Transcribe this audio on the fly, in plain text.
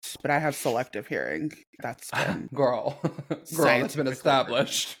but I have selective hearing. That's been Girl, that's been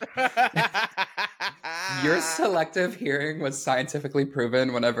established. Your selective hearing was scientifically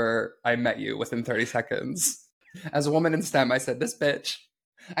proven whenever I met you within 30 seconds. As a woman in STEM, I said, this bitch,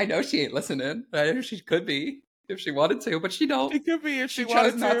 I know she ain't listening. I know she could be if she wanted to, but she don't. She could be if she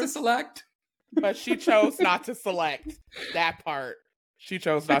wanted chose not to select. But she chose not to select that part. She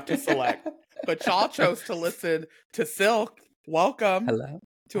chose not to select. But y'all chose to listen to Silk. Welcome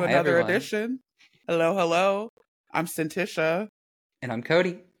to Hi, another everyone. edition. Hello. I'm Cintisha. And I'm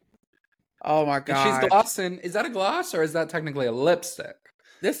Cody. Oh my God. And she's glossing. Is that a gloss or is that technically a lipstick?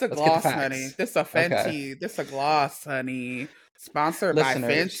 This a gloss, honey. This a Fenty. Okay. This a gloss, honey. Sponsored by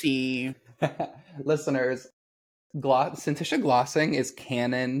Fenty. Listeners, Cintisha glossing is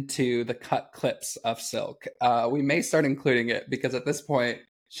canon to the cut clips of Silk. We may start including it because at this point,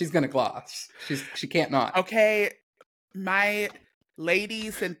 she's gonna gloss. She can't not. Okay, my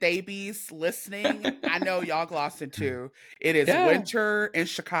ladies and babies listening, I know y'all glossing too. It is winter in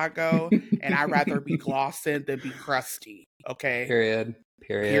Chicago, and I'd rather be glossing than be crusty. Okay.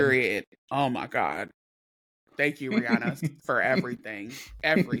 Period. Oh my God. Thank you, Rihanna, for everything.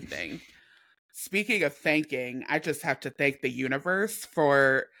 Everything. Speaking of thanking, I just have to thank the universe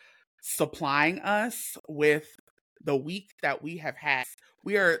for supplying us with the week that we have had.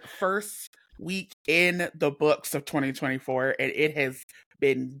 We are first week in the books of 2024, and it has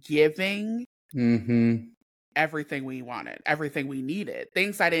been giving everything we wanted, everything we needed.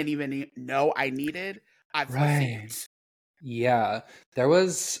 Things I didn't even know I needed, I've received. Yeah, there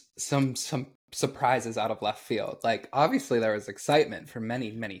was some surprises out of left field. Like, obviously there was excitement for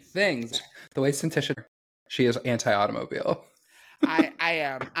many things. The way Cintisha, she is anti-automobile. I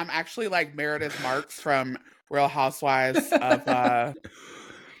am. I'm actually like Meredith Marks from Real Housewives of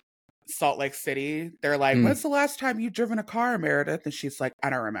Salt Lake City. They're like, when's the last time you've driven a car, Meredith? And she's like, I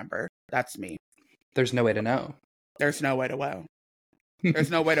don't remember. That's me. There's no way to know. There's no way to woe.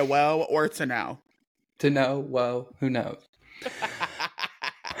 There's no way to woe or to know. To know, whoa, who knows?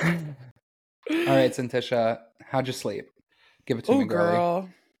 All right, Cintisha, how'd you sleep? Give it to me, girl.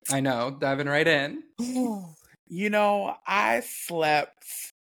 I know, diving right in. You know, I slept.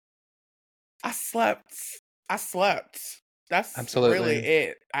 That's absolutely really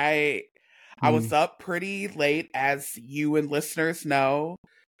it. I was up pretty late, as you and listeners know.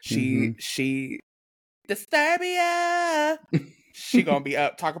 She Disturbia. She gonna be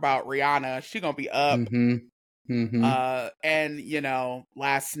up. Talk about Rihanna. She gonna be up. And you know,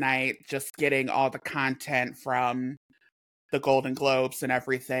 last night, just getting all the content from the Golden Globes and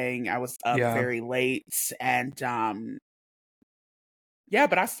everything. I was up very late, and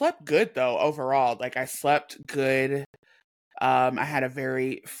but I slept good though overall. Like, I slept good. I had a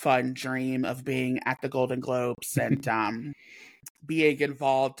very fun dream of being at the Golden Globes and being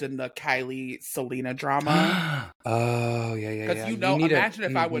involved in the Kylie Selena drama. Oh yeah. Because you know, imagine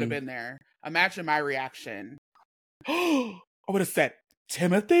if I would have been there. Imagine my reaction. I would have said,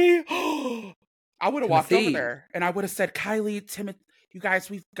 Timothy? I would have walked over there and I would have said, Kylie, Timothy, you guys,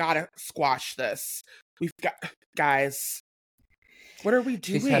 we've got to squash this. Guys, what are we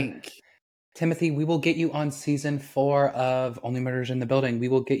doing? Said, Timothy, we will get you on season 4 of Only Murders in the Building. We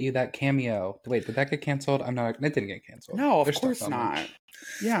will get you that cameo. Wait, did that get canceled? It didn't get canceled. No, of course not.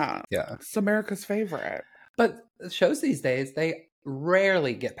 Yeah. Yeah. It's America's favorite. But shows these days, they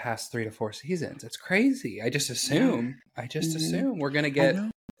rarely get past 3 to 4 seasons. It's crazy. I just assume we're going to get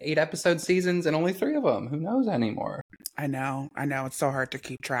 8 episode seasons and only 3 of them. Who knows anymore? I know. It's so hard to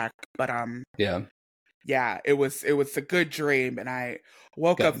keep track, but yeah, it was a good dream, and I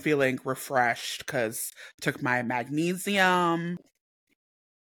woke up feeling refreshed because took my magnesium.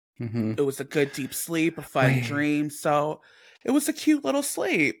 It was a good deep sleep, a fun dream. So it was a cute little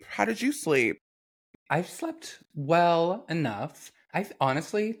sleep. How did you sleep? I've slept well enough. I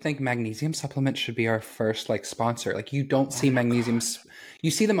honestly think magnesium supplements should be our first sponsor. Like, you don't see magnesium.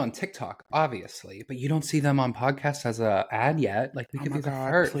 You see them on TikTok, obviously, but you don't see them on podcasts as a ad yet. Like, we could be the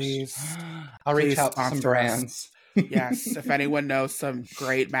first. Please. I'll reach out to some brands. Yes, if anyone knows some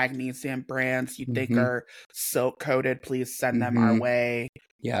great magnesium brands you think are silk coated, please send them our way.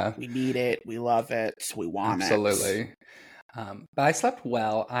 Yeah, we need it. We love it. We want it. Absolutely. But I slept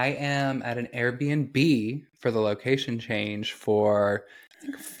well. I am at an Airbnb for the location change for, I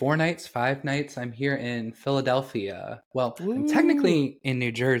think, 4 nights, 5 nights. I'm here in Philadelphia. Well, I'm technically in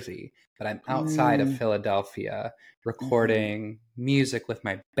New Jersey, but I'm outside of Philadelphia recording music with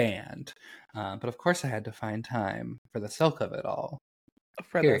my band. But of course I had to find time for the silk of it all.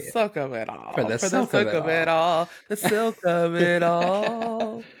 For the silk of it all. For the silk of it all. The silk of it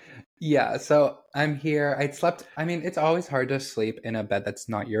all. Yeah, so I'm here. I mean, it's always hard to sleep in a bed that's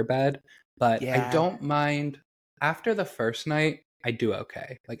not your bed, but I Yeah. don't mind after the first night, I do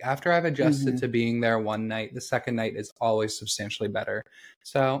okay. Like after I've adjusted Hmm. to being there one night, the second night is always substantially better.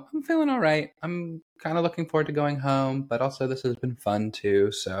 So I'm feeling all right. I'm kind of looking forward to going home, but also this has been fun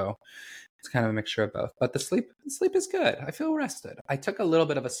too. So it's kind of a mixture of both. But the sleep is good. I feel rested. I took a little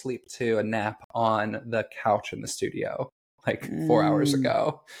bit of a sleep too, a nap on the couch in the studio like 4 hours Mm.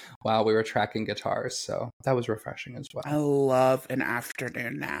 ago while we were tracking guitars. So that was refreshing as I well. love an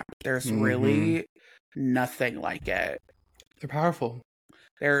afternoon nap. There's Mm-hmm. really nothing like it. They're powerful.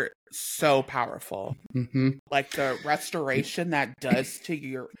 They're so powerful. Mm-hmm. Like the restoration that does to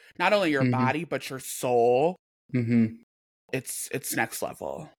your not only your Mm-hmm. body but your soul, Mm-hmm. it's next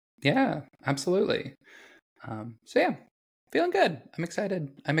level. Yeah, absolutely. So yeah, feeling good. I'm excited.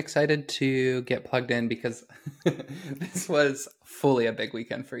 I'm excited to get plugged in because this was fully a big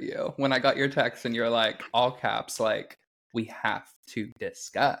weekend for you. When I got your text and you're like, all caps, like, we have to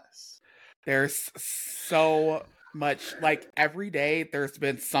discuss. There's so much, like every day there's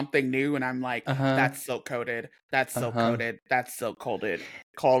been something new and I'm like, Uh-huh. that's silk coated, that's silk Uh-huh. coated, that's silk coated.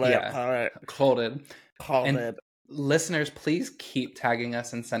 Call it, Yeah. call it, Colded. called And it. listeners, please keep tagging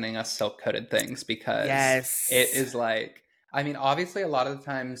us and sending us silk coated things because it Yes. is like, I mean, obviously, a lot of the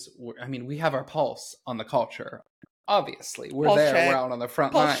times, I mean, we have our pulse on the culture. Obviously, we're Pulse there, we're check. out on the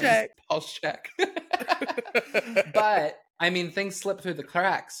front Pulse lines. check. Pulse check. But I mean, things slip through the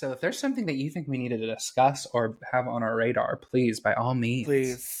cracks. So if there's something that you think we needed to discuss or have on our radar, please, by all means,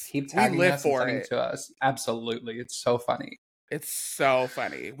 Please. keep We tagging live us and for sending it it. to us. Absolutely. It's so funny. It's so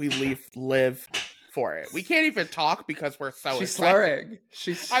funny. We live for it. We can't even talk because we're so She's excited. slurring.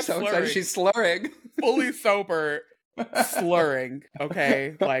 She's I'm so excited. slurring. She's slurring. Fully sober, slurring.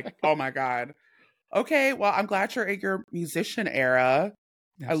 Okay. Like, oh my God. Okay. Well, I'm glad you're in your musician era.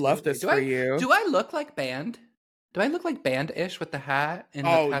 I love Absolutely. this for you. Do I look like band? Do I look like band-ish with the hat and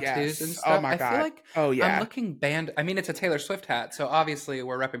the Oh, tattoos and yes. Oh stuff? my I feel God. like Oh, I'm yeah. looking band. I mean, it's a Taylor Swift hat, so obviously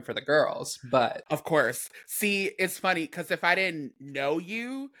we're repping for the girls, but Of course. See, it's funny because if I didn't know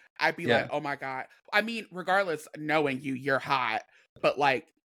you, I'd be like, yeah. oh my God. I mean, regardless, knowing you, you're hot. But like,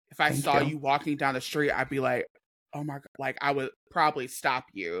 if I Thank saw you. you walking down the street, I'd be like, oh my God. Like, I would probably stop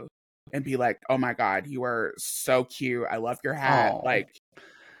you and be like, oh my God, you are so cute. I love your hat. Oh, Like, I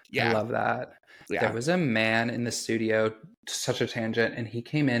yeah, love that. There yeah. was a man in the studio, such a tangent, and he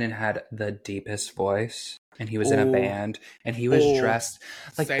came in and had the deepest voice. And he was in a Oh, band, and he was oh, dressed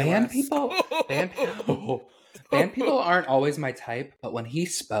like say less. band, band people aren't always my type, but when he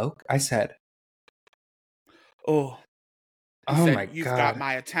spoke, I said, Oh, he "Oh said, my you've got God."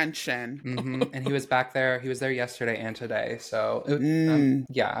 my attention. And he was back there. He was there yesterday and today. So Mm.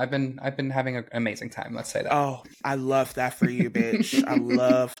 yeah, I've been having an amazing time. Let's say that. Oh, I love that for you, bitch. I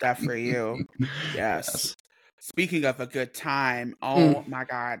love that for you. Yes. Yes. Speaking of a good time, oh Mm. my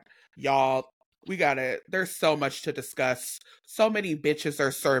God, y'all, there's so much to discuss. So many bitches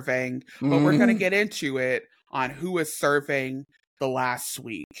are serving, but we're going to Mhm. get into it on who is serving the last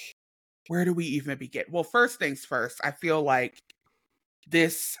week. Where do we even begin? Well, first things first, I feel like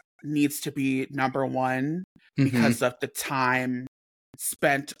this needs to be number one because Mhm. of the time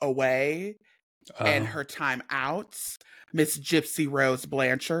spent away and Oh, her time out. Miss Gypsy Rose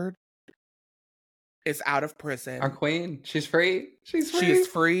Blanchard is out of our prison. queen. She's free. She's She is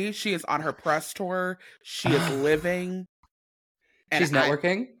free. free. She is on her press tour. She is living. And She's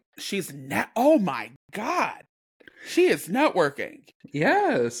networking. she's net. Oh my God. She is networking.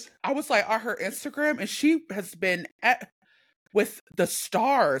 Yes. I was like on her Instagram and she has been with the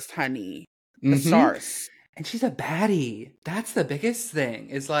stars, honey. The Mm-hmm. stars. And she's a baddie. That's the biggest thing.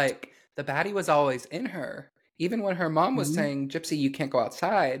 Is like the baddie was always in her. Even when her mom was Mm-hmm. saying, "Gypsy, you can't go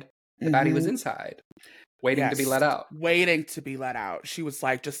outside," the baddie was Mm-hmm. inside, waiting to be Yes. let out. Waiting to be let out. She was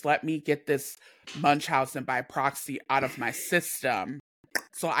like, just let me get this Munchausen by proxy out of my system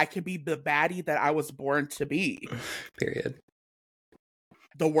so I can be the baddie that I was born to be. Period.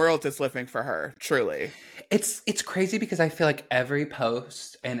 The world is living for her, truly. It's crazy because I feel like every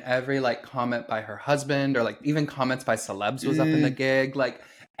post and every like comment by her husband or like even comments by celebs was up in the Mm, gig. Like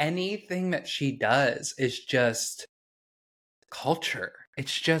anything that she does is just culture.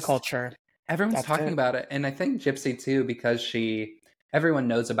 It's just culture. everyone's That's talking it. about it. And I think Gypsy too, because everyone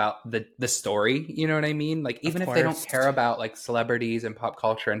knows about the story, you know what I mean? Like Of even if they don't course. care about like celebrities and pop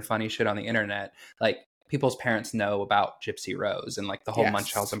culture and funny shit on the internet, like people's parents know about Gypsy Rose and like the whole Yes.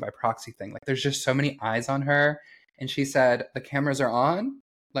 Munchausen by proxy thing. Like there's just so many eyes on her. And she said, the cameras are on,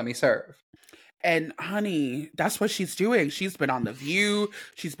 let me serve. And honey, that's what she's doing. She's been on The View.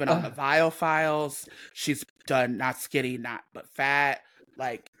 She's been on the Vile Files. She's done Not Skinny, Not But Fat.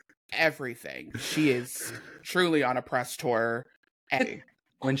 Like, everything. She is truly on a press tour.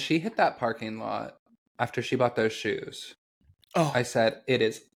 When she hit that parking lot after she bought those shoes, Oh, I said, it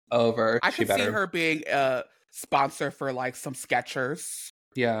is over. I She could see better. her being a sponsor for like some Skechers.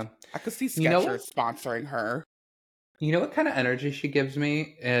 Yeah. I could see You know Skechers sponsoring her. You know what kind of energy she gives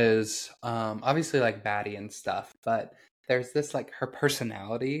me is obviously like baddie and stuff, but there's this like her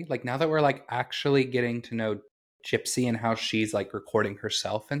personality. Like now that we're like actually getting to know Gypsy and how she's like recording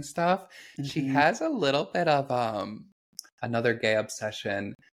herself and stuff, she Mhm. has a little bit of another gay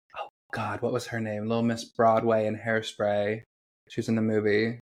obsession. Oh God, what was her name? Little Miss Broadway and Hairspray. She was in the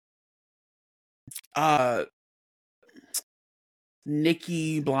movie.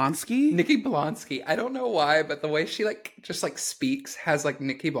 Nikki Blonsky. Nikki Blonsky. I don't know why, but the way she like just like speaks has like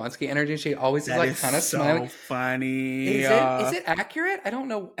Nikki Blonsky energy. She always is like kind of so smiling. funny. Is it accurate? I don't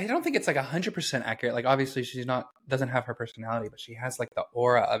know. I don't think it's like 100% accurate. Like obviously she's not doesn't have her personality, but she has like the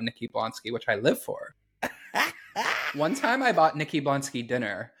aura of Nikki Blonsky, which I live for. One time I bought Nikki Blonsky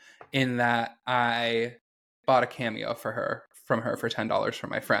dinner in that I bought a cameo for her from her for $10 for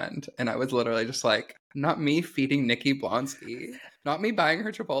my friend. And I was literally just like, not me feeding Nikki Blonsky, not me buying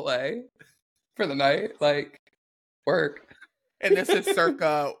her Chipotle for the night. Like, work. And this is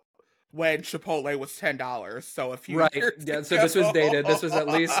circa when Chipotle was $10. So a few Right. years Yeah. So ago. this was dated. This was at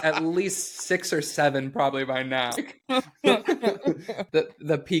least 6 or 7 probably by now.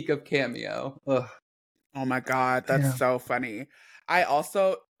 the peak of cameo. Ugh. Oh my God, that's so funny. I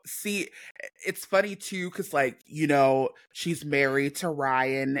also see it's funny too, because like, you know, she's married to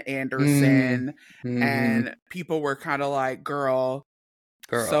Ryan Anderson, and people were kind of like, girl,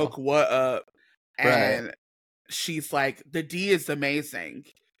 soak what up? And she's like, the D is amazing.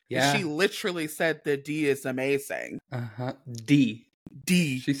 Yeah. She literally said the D is amazing. D.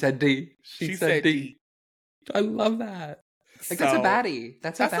 She said D. She said D. I love that. Like so, that's a baddie.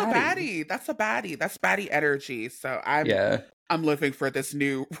 That's a baddie. That's a baddie. That's baddie energy. So I'm living for this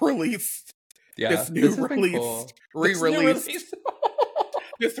new release. Yeah. This new release. Cool. Re-release.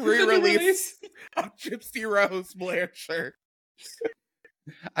 This re-release of Gypsy Rose Blanchard.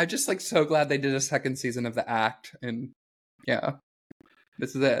 I'm just like so glad they did a second season of The Act. And yeah.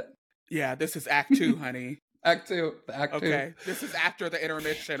 This is it. Yeah, this is Act 2, honey. Act 2. Okay, this is after the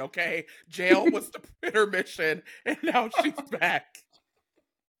intermission, okay? Jail was the intermission, and now she's back.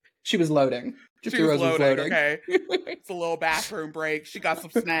 She was loading. She was loading, okay? It's a little bathroom break. She got some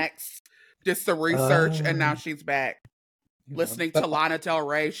snacks, did some research, and now she's back. Listening to Lana Del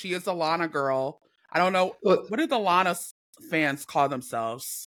Rey. She is a Lana girl. I don't know. What do the Lana fans call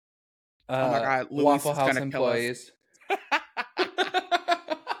themselves? Oh my God, Luis Waffle House employees.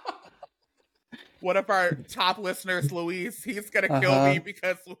 One of our top listeners, Luis, he's gonna kill me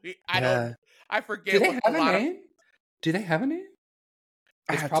because I forget. Do they have a name? Do they have a name?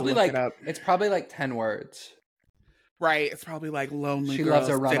 It's probably like it's probably like 10 words. Right. It's probably like lonely girls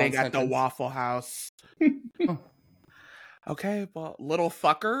sitting at the Waffle House. Okay, well, little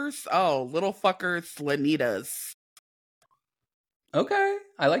fuckers. Oh, little fuckers, Lanitas. Okay,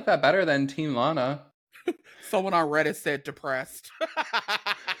 I like that better than Team Lana. Someone on Reddit said depressed.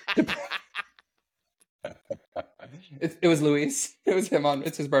 It was Luis. It was him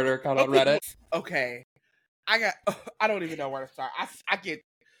it's his burner account on Reddit. Okay. I don't even know where to start. I get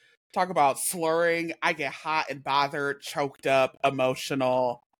talk about slurring. I get hot and bothered, choked up,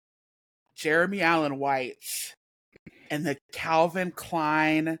 emotional. Jeremy Allen White and the Calvin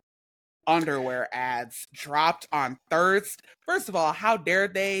Klein underwear ads dropped on Thursday. First of all, how dare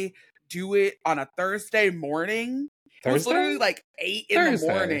they do it on a Thursday morning? Thursday? It was literally like 8 in the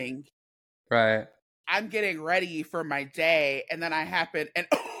morning. Right. I'm getting ready for my day, and then I happen and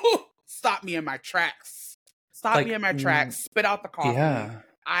stop me in my tracks. Spit out the coffee.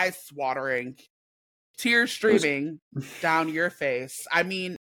 Eyes watering. Tears streaming down your face. I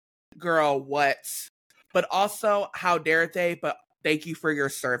mean, girl, what? But also, how dare they? But thank you for your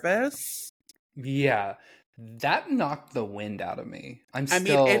service. Yeah. That knocked the wind out of me. I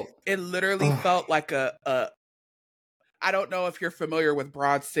mean, it literally felt like I don't know if you're familiar with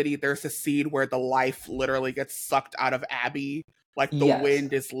Broad City. There's a scene where the life literally gets sucked out of Abby. Like the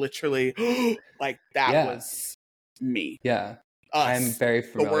wind is literally like that was me. Yeah. Us, I'm very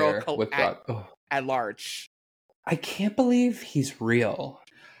familiar with Broad. At large. I can't believe he's real.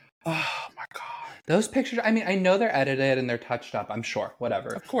 Oh my God. Those pictures, I mean, I know they're edited and they're touched up, I'm sure, whatever.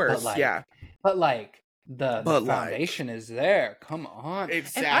 Of course, But like, the foundation is there. Come on.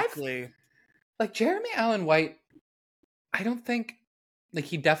 Exactly. Like, Jeremy Allen White, I don't think, like,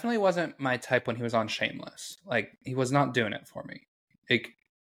 he definitely wasn't my type when he was on Shameless. Like, he was not doing it for me. Like,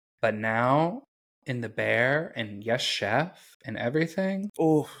 but now, in The Bear and Yes Chef and everything.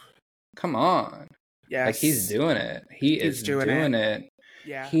 Oh, Come on. Yes. Like, he's doing it. He's doing it.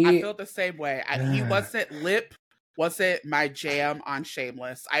 Yeah, I feel the same way. He wasn't my jam on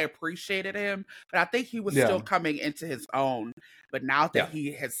Shameless. I appreciated him, but I think he was still coming into his own. But now that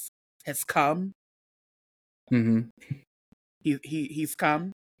he has come, mm-hmm. he's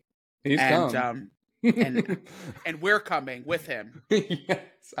come. He's come. And we're coming with him. Yes,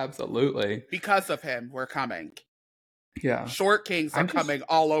 absolutely. Because of him, we're coming. Yeah. Short Kings are coming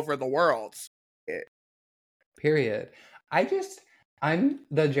all over the world. Period. I'm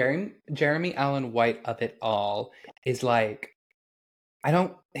the Jeremy Allen White of it all is like,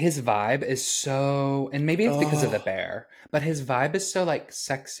 his vibe is so, and maybe it's because of the bear, but his vibe is so like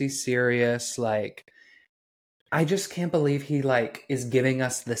sexy, serious, like, I just can't believe he like is giving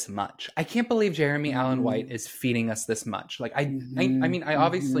us this much. I can't believe Jeremy Allen White is feeding us this much. Like I mean, I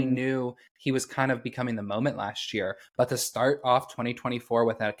obviously knew he was kind of becoming the moment last year, but to start off 2024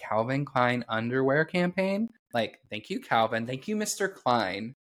 with a Calvin Klein underwear campaign, like, thank you, Calvin. Thank you, Mr.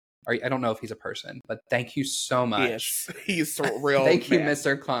 Klein. I don't know if he's a person, but thank you so much. He's real. Thank you,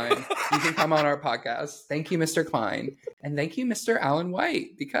 Mr. Klein. You can come on our podcast. Thank you, Mr. Klein. And thank you, Mr. Allen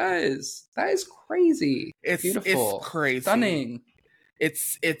White, because that is crazy. It's beautiful. It's crazy. Stunning.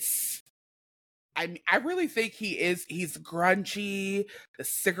 I really think he's grungy, the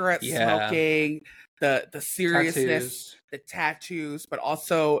cigarette smoking, the seriousness, the tattoos, but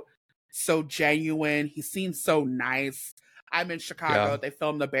also so genuine. He seems so nice. I'm in Chicago. They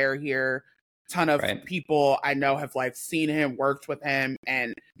filmed The Bear here. Ton of people I know have like seen him, worked with him,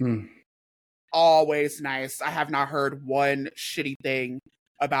 and always nice. I have not heard one shitty thing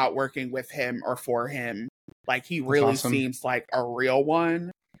about working with him or for him. Like, he really seems like a real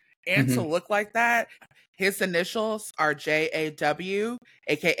one. And to look like that, his initials are JAW,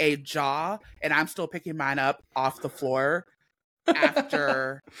 aka Jaw, and I'm still picking mine up off the floor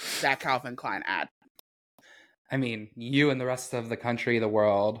after that Calvin Klein ad. I mean, you and the rest of the country, the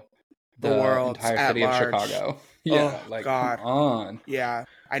world, the entire city of Chicago. Yeah, God. Come on. Yeah,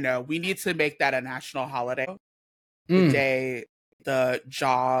 I know. We need to make that a national holiday. The day the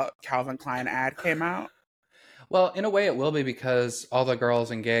Jaw Calvin Klein ad came out. Well, in a way it will be, because all the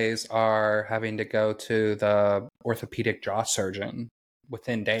girls and gays are having to go to the orthopedic jaw surgeon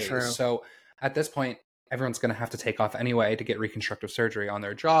within days. True. So at this point, everyone's going to have to take off anyway to get reconstructive surgery on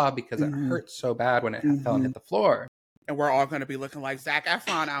their jaw, because it hurts so bad when it fell and hit the floor. And we're all going to be looking like Zac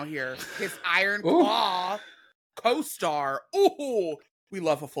Efron out here. His Iron Claw co-star. Ooh, we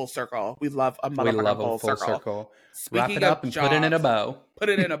love a full circle. We love a full circle. Wrap it up and put it in a bow. Put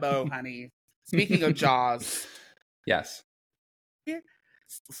it in a bow, honey. Speaking of Jaws. Yes.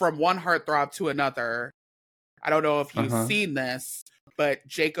 From one heartthrob to another. I don't know if you've seen this, but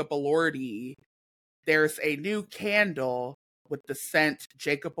Jacob Elordi, there's a new candle with the scent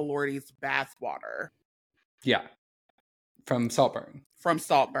Jacob Elordi's bathwater. Yeah. From Saltburn.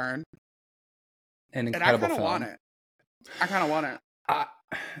 An incredible film. I kind of want it.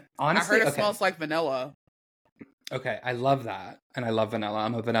 Honestly, I heard it smells like vanilla. Okay, I love that. And I love vanilla.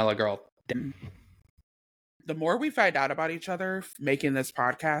 I'm a vanilla girl. The more we find out about each other making this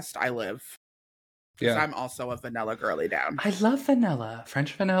podcast, I live. Because I'm also a vanilla girly down. I love vanilla.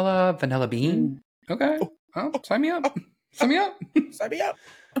 French vanilla, vanilla bean. Okay. Oh, sign me up. Sign me up. Sign me up.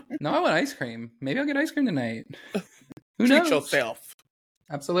 No, I want ice cream. Maybe I'll get ice cream tonight. Who knows? Treat yourself.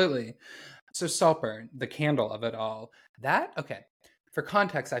 Absolutely. So Saltburn, the candle of it all. For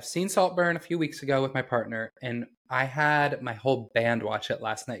context, I've seen Saltburn a few weeks ago with my partner, and I had my whole band watch it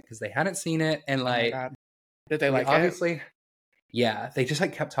last night because they hadn't seen it, and like, did they like obviously, it? Yeah, they just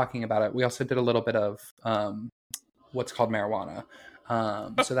like kept talking about it. We also did a little bit of what's called marijuana,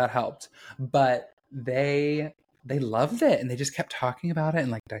 so that helped. But they loved it, and they just kept talking about it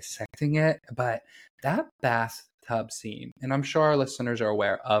and like dissecting it. But that bathtub scene, and I'm sure our listeners are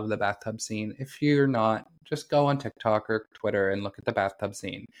aware of the bathtub scene. If you're not, just go on TikTok or Twitter and look at the bathtub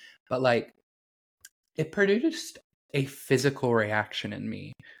scene. But like, it produced a physical reaction in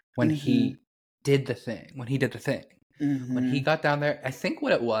me when he did the thing. When he got down there, I think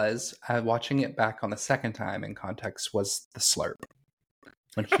what it was, watching it back on the second time in context, was the slurp.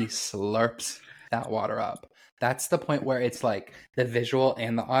 When he slurps that water up. That's the point where it's like the visual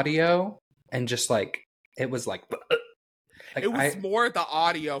and the audio, and just like, it was like it was more the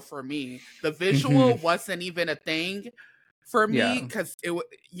audio for me. The visual wasn't even a thing for me, because it,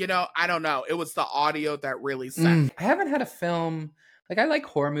 I don't know. It was the audio that really set. I haven't had a film, like, I like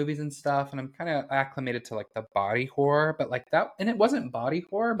horror movies and stuff, and I'm kind of acclimated to like the body horror, but like that, and it wasn't body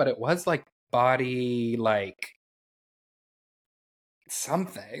horror, but it was like body, like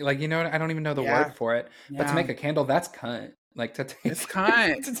something, like, I don't even know the word for it, but to make a candle, that's cunt. like to take. It's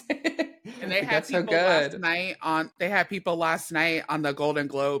cunt. And they had That's so people last good. night on. They had people last night on the Golden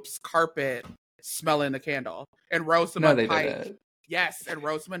Globes carpet smelling the candle. And No, Rosamund they Pike, didn't. yes, and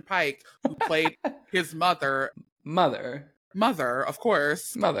Rosamund Pike, who played his mother, Mother. of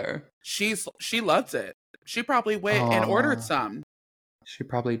course. Mother. She loves it. She probably went and ordered Aw. some She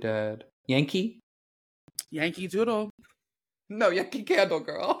probably did. Yankee? Yankee Doodle. No, Yankee Candle,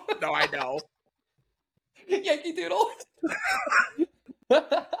 girl. No, I know. Yankee Doodle.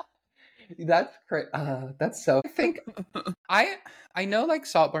 That's great. That's so. I think I know like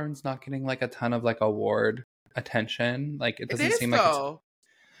Saltburn's not getting like a ton of like award attention. Like it It doesn't is seem like though.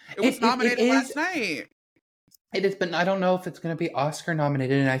 It was it nominated is. last night. It is, but I don't know if it's going to be Oscar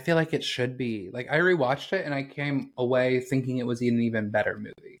nominated, and I feel like it should be. Like I rewatched it, and I came away thinking it was an even better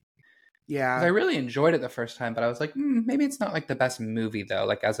movie. Because I Yeah, really enjoyed it the first time, but I was like, maybe it's not like the best movie though.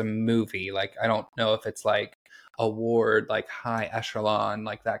 Like as a movie, like I don't know if it's like award, like high echelon,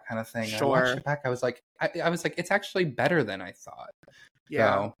 like that kind of thing. I watched sure. it back. I was like, it's actually better than I thought.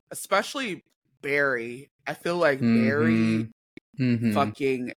 Yeah, So, especially Barry. I feel like mm-hmm, Barry mm-hmm.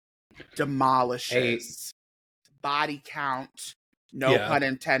 fucking demolishes. Body count, no Yeah. pun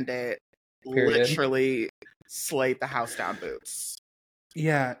intended. Period. Literally slayed the house down boots.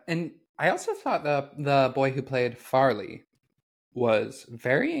 Yeah, and I also thought the boy who played Farley was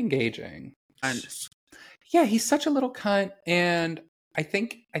very engaging. And Yeah, he's such a little cunt, and I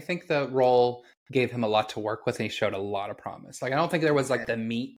think the role gave him a lot to work with, and he showed a lot of promise. Like I don't think there was like the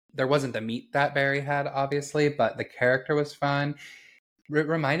meat. There wasn't the meat that Barry had, obviously, but the character was fun. It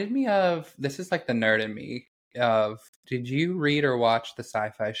reminded me of, this is like the nerd in me, of, did you read or watch the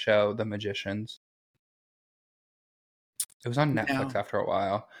sci-fi show The Magicians? It was on Netflix no, after a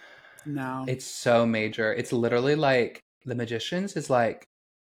while. no. It's so major. It's literally like The Magicians is like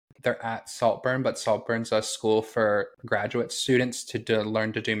they're at Saltburn, but Saltburn's a school for graduate students to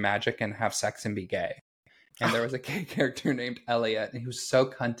learn to do magic and have sex and be gay. And there was a gay character named Elliot, and he was so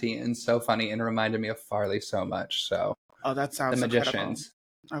cunty and so funny and reminded me of Farley so much. So Oh, that sounds The incredible. Magicians.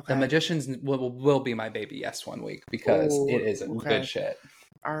 Okay. The Magicians will be my baby yes one week because Ooh, it is okay. good shit.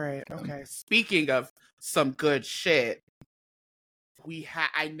 All right. Okay. Speaking of some good shit,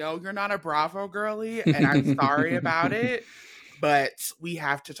 I know you're not a Bravo girly, and I'm sorry about it, but we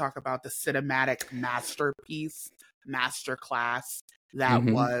have to talk about the cinematic masterpiece, masterclass that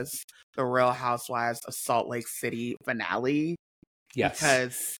was the Real Housewives of Salt Lake City finale. Yes.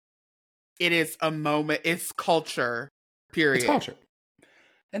 Because it is a moment, it's culture, period. It's culture.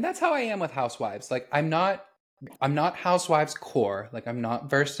 And that's how I am with Housewives. Like I'm not Housewives core. Like I'm not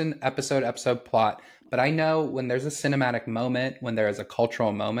versed in episode plot, but I know when there's a cinematic moment, when there is a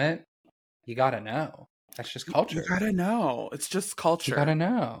cultural moment, you gotta know. That's just culture. You gotta know. It's just culture. You gotta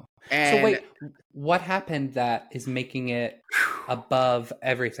know. And so wait, what happened that is making it above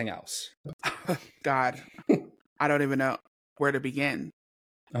everything else? God, I don't even know where to begin.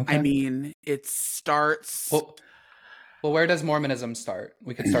 Okay. I mean, it starts. Well, where does Mormonism start?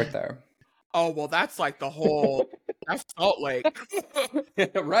 We could start there. Oh, well, that's like the whole. That's Salt Lake.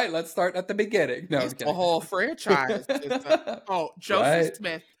 Right. Let's start at the beginning. No, it's the whole franchise. Joseph Right.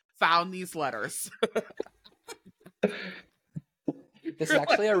 Smith found these letters. This is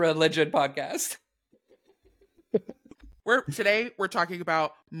actually a religion podcast. Today we're talking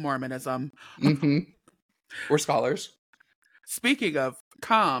about Mormonism. Mm-hmm. We're scholars. Speaking of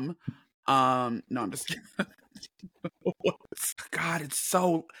no, I'm just kidding. God, it's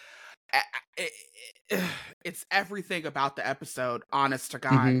so. It's everything about the episode, honest to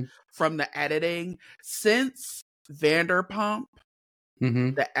God. From the editing, since Vanderpump,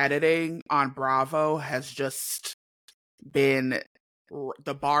 the editing on Bravo has just been,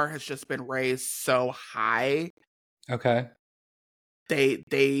 the bar has just been raised so high. Okay.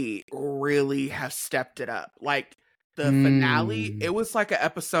 They really have stepped it up. Like the finale, it was like an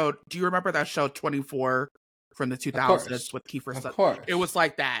episode. Do you remember that show 24 from the 2000s with Kiefer Sutherland? Of course. It was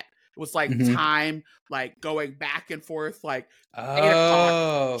like that. It was like time, like going back and forth, like 8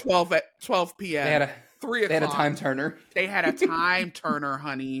 o'clock, 12 p.m. They had 3 o'clock. They had a time turner. They had a time turner,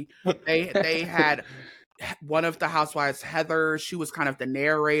 honey. They had one of the housewives, Heather. She was kind of the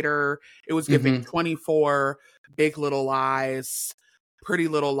narrator. It was giving 24, Big Little Lies, Pretty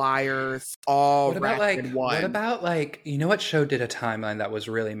Little Liars, all wrapped in one. What about like, you know what show did a timeline that was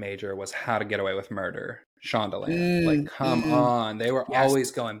really major was How to Get Away with Murder. Shondaland. Like, come on. They were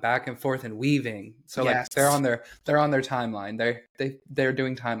always going back and forth and weaving. So like they're on their timeline. They're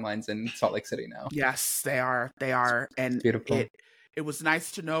doing timelines in Salt Lake City now. Yes, they are. They are. And it's beautiful. It was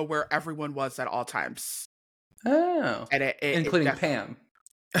nice to know where everyone was at all times. Oh. And including Pam.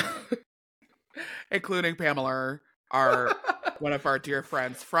 Including Pamela. our one of our dear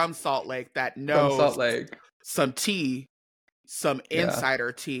friends from Salt Lake that From knows Salt Lake. some Yeah.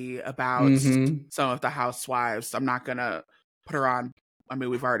 insider tea about Mm-hmm. some of the housewives. I'm not gonna put her on. I mean,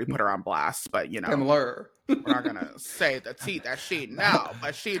 we've already put her on blast, but you know, Pamela. we're not gonna say the tea that she know,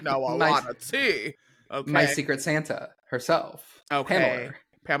 but she know a my lot of tea. my Okay, secret Santa herself. okay,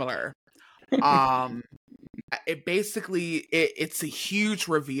 Pamela. Um, it basically it's a huge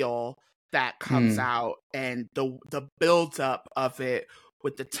reveal that comes Mm. out, and the build up of it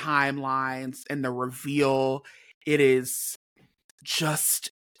with the timelines and the reveal, it is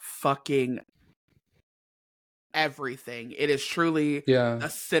just fucking everything. It is truly Yeah. a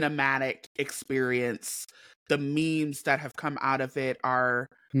cinematic experience. The memes that have come out of it are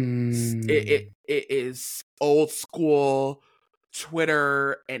it is old school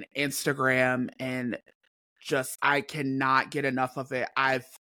Twitter and Instagram, and just I cannot get enough of it. I've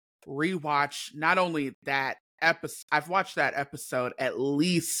rewatched not only that episode, I've watched that episode at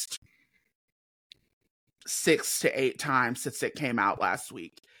least 6 to 8 times since it came out last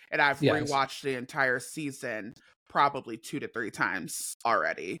week. And I've Yes. rewatched the entire season probably 2 to 3 times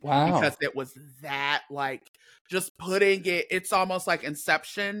already. Wow. Because it was that, like, just putting it, it's almost like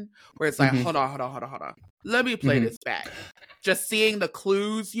Inception, where it's like, hold on. Let me play this back. Just seeing the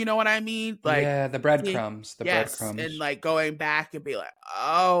clues, you know what I mean? Like, yeah, the breadcrumbs. yes, and like going back and be like,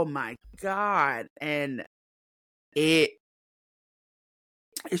 oh my God. And it's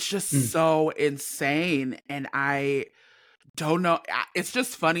just so insane. And I don't know. It's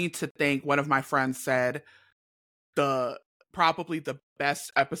just funny to think one of my friends said probably the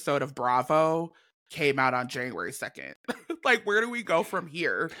best episode of Bravo came out on January 2nd. Like, where do we go from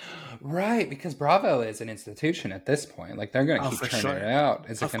here? Right, because Bravo is an institution at this point. Like, they're going to keep turning it out.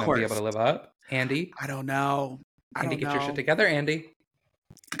 Is it going to be able to live up? Andy? I don't know. Andy, get your shit together, Andy.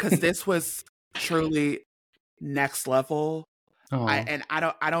 Because this was truly next level. I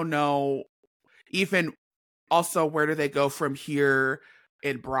don't know even also where do they go from here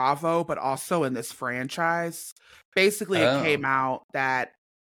in Bravo, but also in this franchise. Basically, it came out that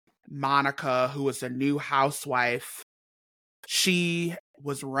Monica, who was a new housewife, she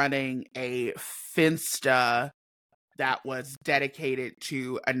was running a finsta that was dedicated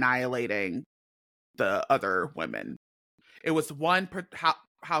to annihilating the other women. It was one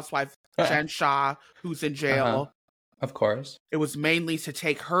housewife, Jen Shah, who's in jail. Of course. It was mainly to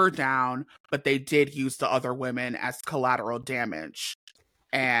take her down, but they did use the other women as collateral damage.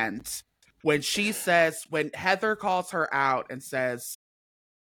 And when Heather calls her out and says,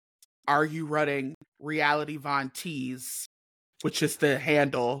 are you running Reality Von Tease, which is the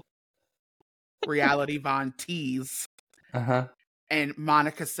handle, Reality Von Tease. And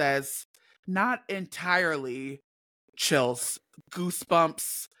Monica says, not entirely. Chills,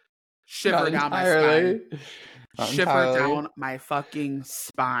 goosebumps, shiver down my spine. Shiver down my fucking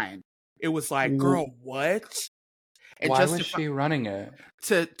spine. It was like, girl, what? And why was she running it?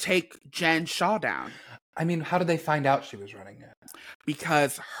 To take Jen Shah down. I mean, how did they find out she was running it?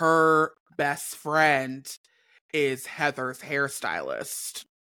 Because her best friend is Heather's hairstylist.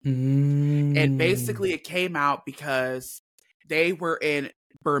 And basically it came out because they were in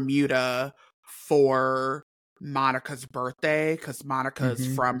Bermuda for Monica's birthday, because Monica's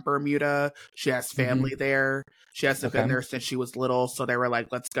from Bermuda. She has family there. She hasn't been there since she was little, so they were like,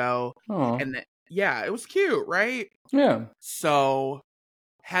 let's go. And yeah, it was cute, right? Yeah. So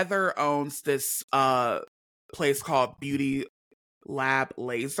Heather owns this place called Beauty Lab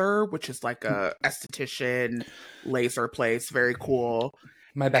Laser, which is like a esthetician laser place. Very cool.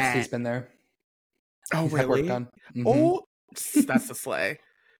 My bestie's been there. Oh, He's really? Had work done. Oh, that's a slay.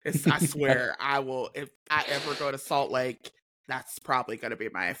 I swear, I will. If I ever go to Salt Lake, that's probably going to be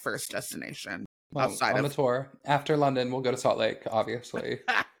my first destination. Well, outside on the tour after London, we'll go to Salt Lake, obviously,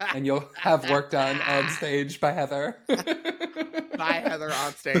 and you'll have work done on stage by Heather. By Heather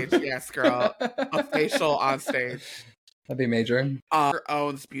on stage, yes, girl. A facial on stage. That'd be major. Her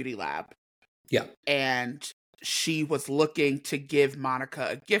owns Beauty Lab. Yeah, and she was looking to give Monica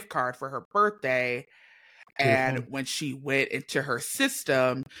a gift card for her birthday. And when she went into her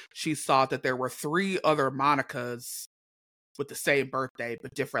system, she saw that there were 3 other Monicas with the same birthday,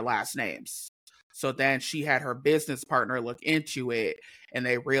 but different last names. So then she had her business partner look into it, and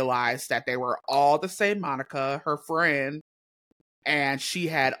they realized that they were all the same Monica, her friend, and she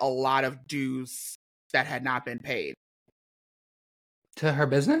had a lot of dues that had not been paid. To her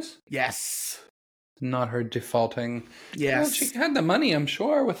business? Yes. Not her defaulting. Yes. Well, she had the money, I'm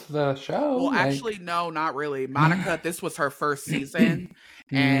sure, with the show. Well, actually, no, not really. Monica, this was her first season,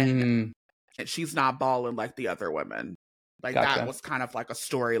 and she's not balling like the other women. Like, that was kind of like a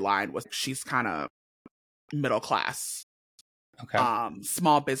storyline. She's kind of middle class. Okay.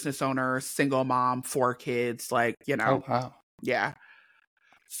 Small business owner, single mom, 4 kids, like, Oh, wow. yeah.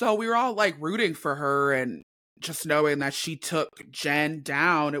 So we were all like rooting for her, and just knowing that she took Jen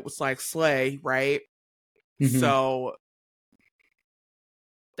down, it was like slay, right? Mm-hmm. So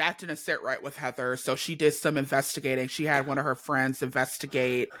that didn't sit right with Heather. So she did some investigating. She had one of her friends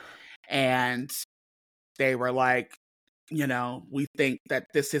investigate, and they were like, we think that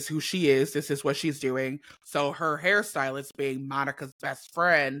this is who she is. This is what she's doing. So her hairstylist, being Monica's best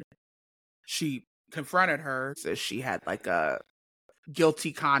friend, she confronted her. So she had like a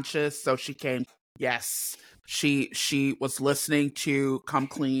guilty conscience. So she came. Yes, she was listening to "Come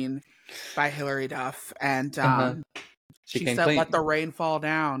Clean" by Hilary Duff, and She she came said, clean. "Let the rain fall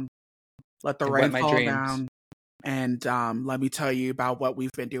down. Let the It rain wet my fall dreams. down." And let me tell you about what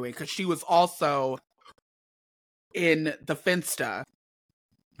we've been doing, because she was also in the Finsta.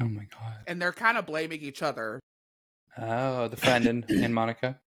 Oh my God. And they're kind of blaming each other. Oh, the friend and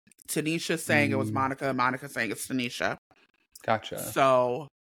Monica. Tanisha saying it was Monica, Monica saying it's Tanisha. Gotcha. So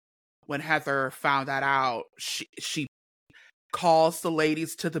when Heather found that out, she calls the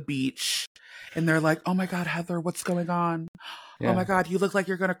ladies to the beach, and they're like, "Oh my God, Heather, what's going on? Yeah. Oh my God, you look like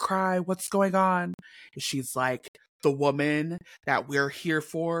you're gonna cry. What's going on?" And she's like, "The woman that we're here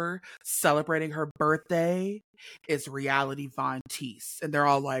for, celebrating her birthday, is Reality Von Teese." And they're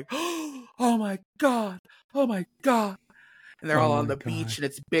all like, "Oh my God, oh my God." And they're all Oh on my the beach, God. and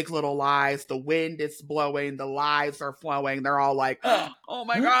it's Big Little Lies. The wind is blowing, the lies are flowing. They're all like, "Oh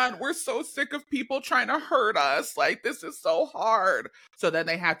my God, we're so sick of people trying to hurt us. Like, this is so hard." So then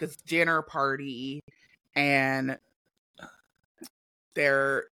they have this dinner party, and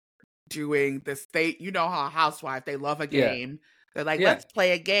they're doing this. How Housewives, they love a Yeah. game. They're like, Yeah. "Let's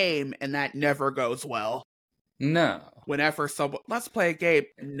play a game," and that never goes well. No. Whenever someone, "Let's play a game,"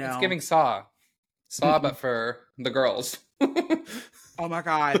 no. It's giving Saw. Saw, but for the girls. Oh my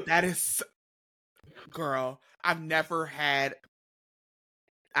God, that is, girl. I've never heard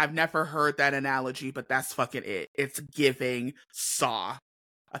that analogy, but that's fucking it. It's giving Saw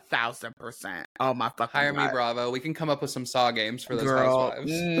 1,000%. Oh my fucking Hire God. me, Bravo. We can come up with some Saw games for those Girl,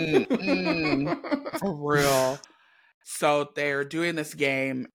 Housewives. for real. So they're doing this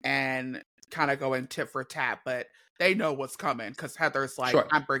game and kind of going tit for tat, but they know what's coming, because Heather's like, Sure.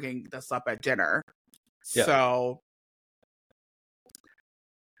 "I'm bringing this up at dinner." Yeah. So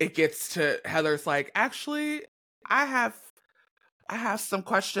it gets to Heather's like, "Actually, I have some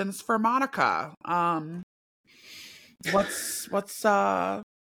questions for Monica. What's up?"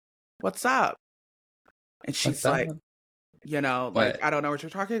 And she's like, like, What? "I don't know what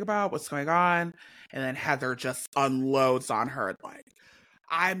you're talking about. What's going on?" And then Heather just unloads on her, like,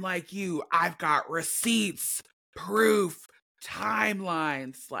 "I'm like you. I've got receipts, proof,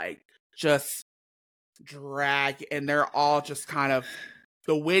 timelines," like, just drag. And they're all just kind of,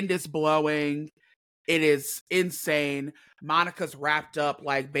 the wind is blowing. It is insane. Monica's wrapped up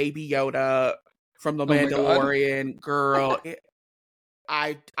like Baby Yoda from The Oh my God. Mandalorian. Girl,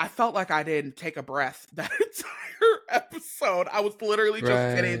 I felt like I didn't take a breath that entire episode. I was literally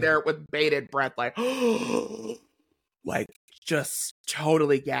just sitting there with bated breath, like, like, just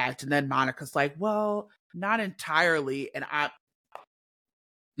totally gagged. And then Monica's like, "Well, not entirely." And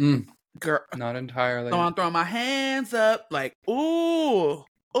girl, Not entirely. so I'm throwing my hands up, like, ooh,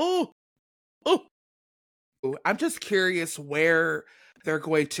 ooh, ooh. I'm just curious where they're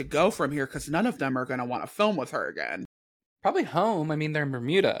going to go from here, because none of them are going to want to film with her again. Probably home. I mean, they're in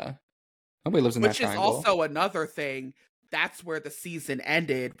Bermuda. Nobody lives in that Which is triangle. also another thing. That's where the season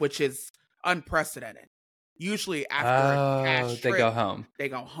ended, which is unprecedented. Usually after a cash they trip, go home. they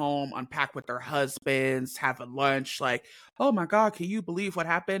go home, unpack with their husbands, have a lunch. Like, "Oh my God, can you believe what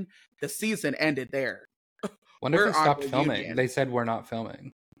happened?" The season ended there. Wonder if We're they on stopped reunion. filming. They said we're not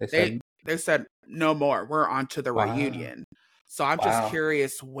filming. They said no more. We're on to the Wow. reunion. So I'm just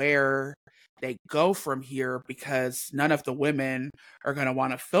curious where they go from here, because none of the women are going to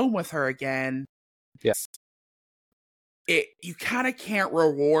want to film with her again. Yeah. You kind of can't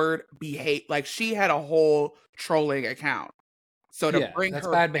reward behave. Like, she had a whole trolling account. So to bring that's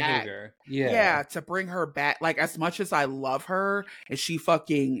her bad back, behavior. Yeah, to bring her back, like, as much as I love her, and she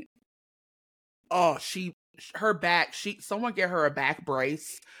fucking, her back, someone get her a back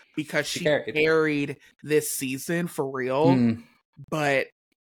brace, because she carried this season for real. But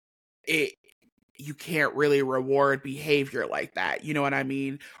you can't really reward behavior like that. You know what I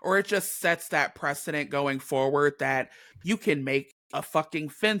mean? Or it just sets that precedent going forward that you can make a fucking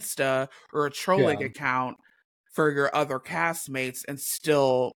Finsta or a trolling account for your other castmates and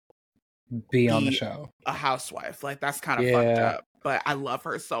still be on the show. A housewife. Like, that's kind of fucked up. But I love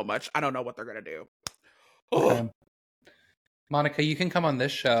her so much. I don't know what they're going to do. Oh, Okay. Monica, you can come on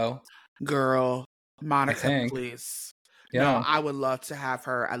this show, girl, I Monica, think. please. No, Yeah. I would love to have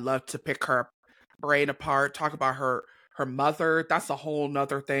her. I'd love to pick her brain apart, talk about her mother. That's a whole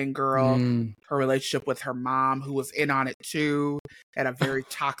nother thing, girl. Mm. Her relationship with her mom, who was in on it too, had a very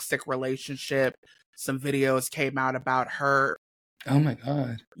toxic relationship. Some videos came out about her. Oh my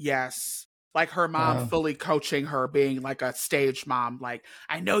God. Yes. Like her mom Wow. fully coaching her, being like a stage mom. Like,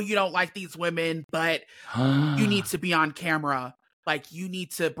 I know you don't like these women, but you need to be on camera. Like, you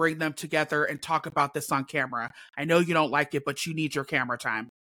need to bring them together and talk about this on camera. I know you don't like it, but you need your camera time.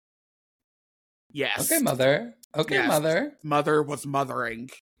 Okay, Yes. mother. Okay, Yes. mother. Mother was mothering.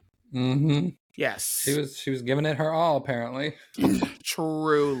 Mm-hmm. She Yes. was giving it her all, apparently.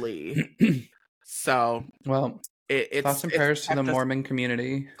 Truly. So Well, it's thoughts and it's prayers to the kept us, Mormon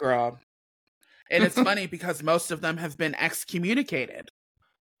community. girl. And it's funny because most of them have been excommunicated.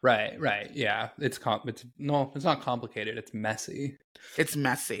 Right. Yeah. It's no, it's not complicated. It's messy. It's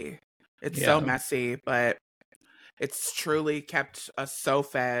messy. It's so Yeah. messy, but it's truly kept us so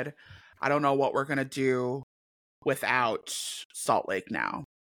fed. I don't know what we're gonna do without Salt Lake now.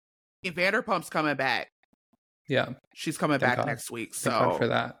 Vanderpump's coming back. Yeah. She's coming Thank back God. next week, Thank God for so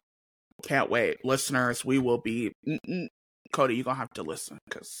that. can't wait. Listeners, we will be... Cody, you're gonna have to listen,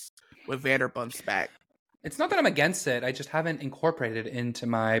 because with Vanderpump's back... It's not that I'm against it. I just haven't incorporated it into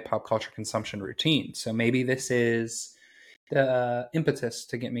my pop culture consumption routine. So maybe this is the impetus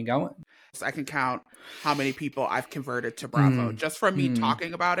to get me going. I can count how many people I've converted to Bravo just from me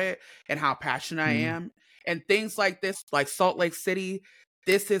talking about it and how passionate I am. And things like this, like Salt Lake City,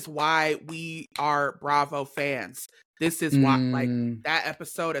 this is why we are Bravo fans. This is why, like, that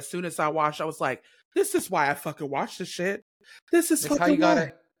episode, as soon as I watched, I was like, this is why I fucking watch this shit. This is It's how fucking you got why.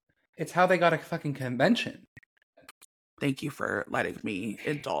 it. It's how they got a fucking convention. Thank you for letting me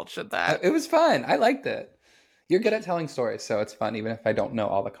indulge in that. It was fun. I liked it. You're good at telling stories, so it's fun, even if I don't know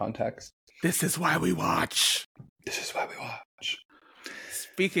all the context. This is why we watch. This is why we watch.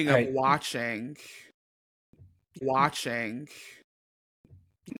 Speaking of watching.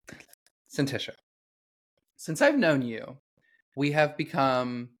 Santisha, since I've known you, we have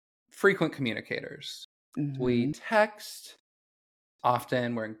become frequent communicators. Mm-hmm. We text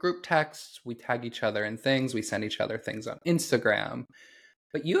often. We're in group texts. We tag each other in things. We send each other things on Instagram.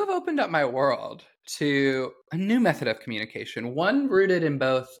 But you have opened up my world to a new method of communication, one rooted in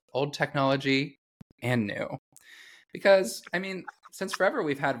both old technology and new. Because, I mean, since forever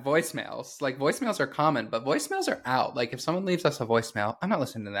we've had voicemails. Like, voicemails are common, but voicemails are out. Like, if someone leaves us a voicemail, I'm not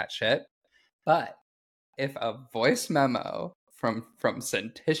listening to that shit. But if a voice memo from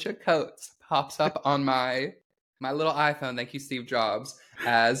Santisha Coates pops up on my little iPhone, thank you, Steve Jobs,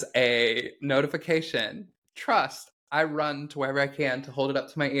 as a notification, trust, I run to wherever I can to hold it up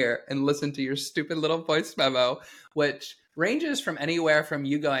to my ear and listen to your stupid little voice memo, which ranges from anywhere from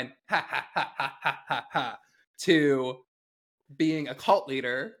you going, ha, ha, ha, ha, ha, ha, ha, to being a cult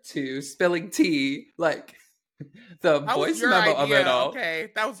leader, to spilling tea, like the that voice memo of it all.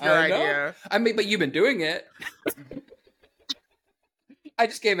 Okay, that was your idea. I mean, but you've been doing it. I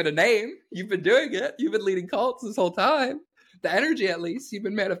just gave it a name. You've been doing it. You've been leading cults this whole time. The energy, at least, you've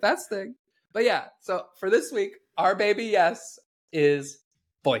been manifesting. But yeah, so for this week, our baby yes is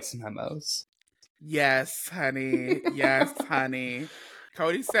voice memos. Yes, honey. Yes, honey.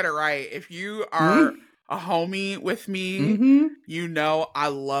 Cody said it right. If you are a homie with me, you know I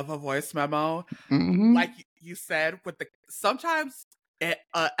love a voice memo. Like you said, with the sometimes a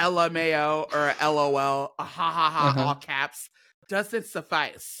LMAO or a LOL, a ha ha ha, all caps, doesn't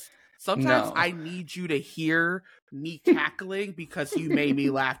suffice. Sometimes I need you to hear me cackling because you made me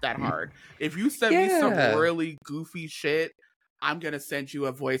laugh that hard. If you send me some really goofy shit, I'm going to send you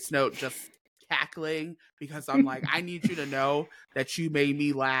a voice note just cackling because I'm like, I need you to know that you made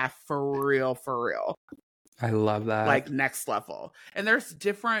me laugh for real, for real. I love that. Like next level. And there's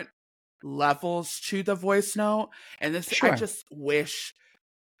different levels to the voice note. And this, I just wish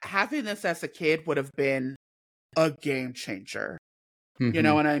having this as a kid would have been a game changer. You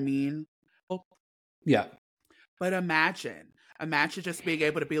know what I mean? Yeah. But imagine just being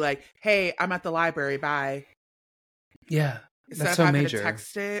able to be like, hey, I'm at the library, bye. Yeah. Instead that's of so having major. to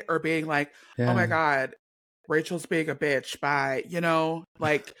text it or being like, oh my God, Rachel's being a bitch, bye. You know,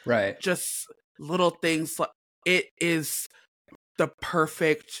 like just little things. It is the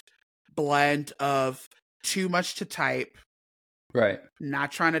perfect blend of too much to type. Right.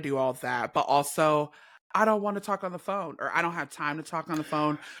 Not trying to do all that, but also I don't want to talk on the phone, or I don't have time to talk on the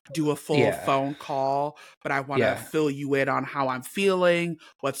phone, do a full phone call, but I want to fill you in on how I'm feeling,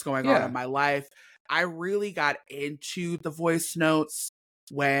 what's going on in my life. I really got into the voice notes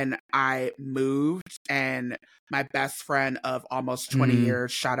when I moved, and my best friend of almost 20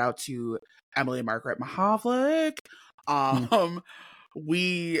 years, shout out to Emily Margaret Mahavlik.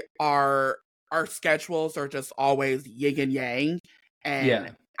 Our schedules are just always yin and yang,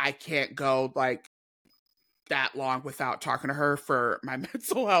 and I can't go like that long without talking to her for my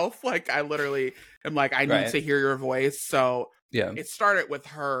mental health. Like I literally am like, I need to hear your voice. So it started with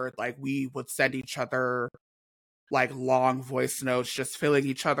her. Like we would send each other like long voice notes, just filling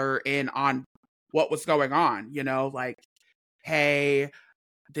each other in on what was going on, you know, like, hey,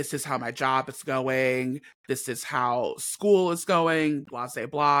 this is how my job is going, this is how school is going, blah, blah,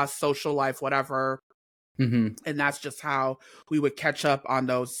 blah, social life, whatever. And that's just how we would catch up on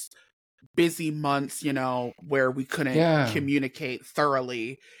those busy months, you know, where we couldn't communicate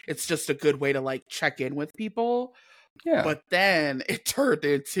thoroughly. It's just a good way to like check in with people. But then it turned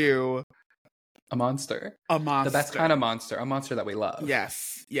into a monster. The best kind of monster. A monster that we love.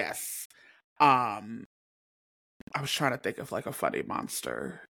 Yes. I was trying to think of like a funny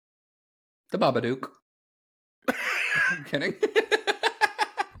monster. The Babadook. I'm kidding.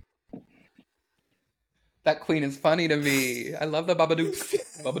 That queen is funny to me. I love the Babadook.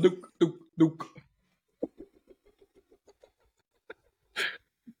 Babadook, dook, dook.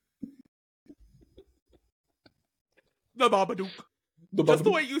 The Babadook. Just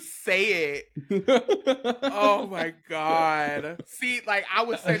the way you say it. Oh my God. See, like I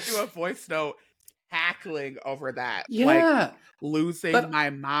would send you a voice note cackling over that. Like losing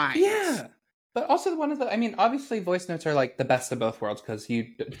my mind. Yeah. But also one of the, I mean, obviously voice notes are like the best of both worlds because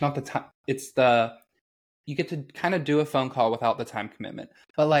it's not the time, it's the, you get to kind of do a phone call without the time commitment.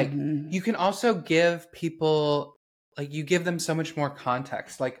 But like, you can also give people, like you give them so much more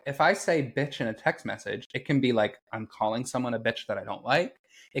context. Like if I say bitch in a text message, it can be like, I'm calling someone a bitch that I don't like.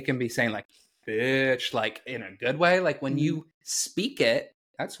 It can be saying like, bitch, like in a good way. Like when you speak it,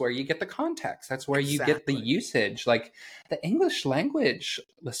 that's where you get the context. That's where you get the usage. Like the English language,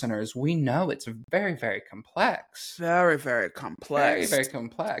 listeners, we know it's very, very complex. Very, very complex. Very, very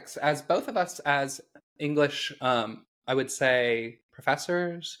complex. As both of us as English, I would say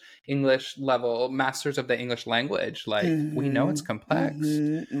professors, English level masters of the English language, like we know it's complex.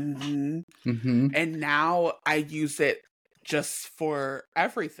 And now I use it just for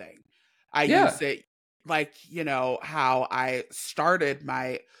everything. I use it like, you know, how I started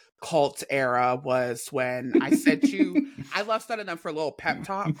my cult era was when I sent you, I love sending them for little pep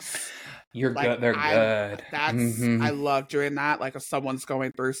talks. You're like, good. They're good. That's I love doing that. Like if someone's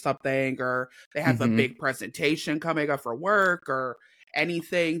going through something or they have a big presentation coming up for work or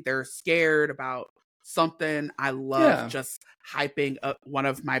anything, they're scared about something. I love just hyping up one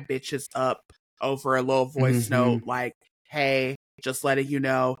of my bitches up over a little voice note like, hey, just letting you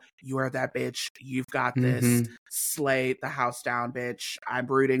know you are that bitch. You've got this. Slay the house down, bitch. I'm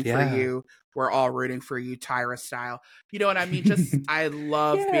rooting for you. We're all rooting for you, Tyra style. You know what I mean? Just I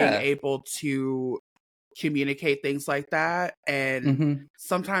love being able to communicate things like that. And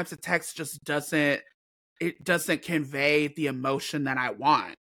sometimes the text just doesn't convey the emotion that I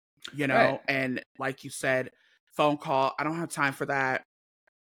want, you know? And like you said, phone call, I don't have time for that.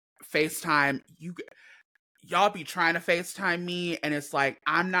 FaceTime, y'all be trying to FaceTime me, and it's like,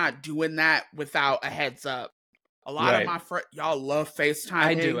 I'm not doing that without a heads up. A lot of my friends, y'all love FaceTime.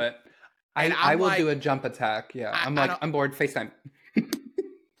 I do it. I will do a jump attack. Yeah. I'm bored. FaceTime.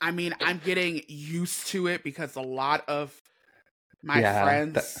 I mean, I'm getting used to it because a lot of my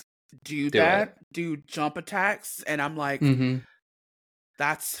friends do jump attacks. And I'm like,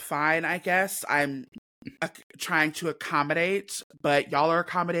 that's fine, I guess. I'm trying to accommodate, but y'all are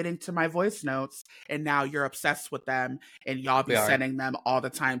accommodating to my voice notes, and now you're obsessed with them, and y'all be sending them all the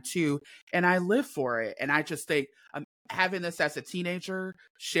time too, and I live for it. And I just think having this as a teenager,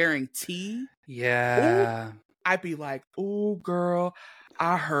 sharing tea, I'd be like, ooh, girl,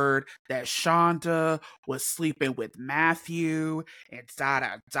 I heard that Shonda was sleeping with Matthew and ...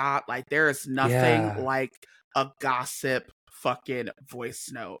 Like there is nothing like a gossip fucking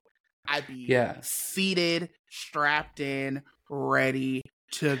voice note. I'd be seated, strapped in, ready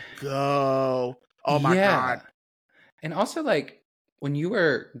to go. Oh my God. And also, like, when you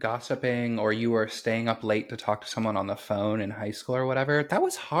were gossiping or you were staying up late to talk to someone on the phone in high school or whatever, that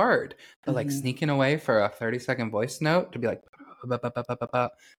was hard. But, like, sneaking away for a 30-second voice note to be like,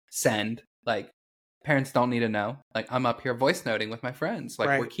 send. Like, parents don't need to know. Like, I'm up here voice noting with my friends.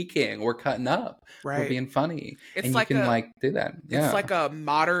 Like, we're kikiing, we're cutting up, we're being funny. It's and like you can, like, do that. Yeah. It's like a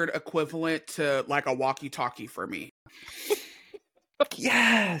modern equivalent to, like, a walkie-talkie for me.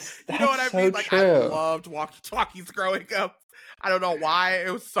 Yes, that's you know what I so mean? Like, true. I loved walkie-talkies growing up. I don't know why.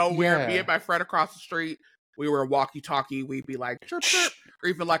 It was so weird. Me and my friend across the street, we were walkie-talkie, we'd be like, chirp, chirp. Or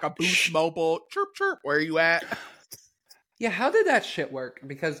even like a Boost Mobile, chirp, chirp. Where are you at? Yeah, how did that shit work?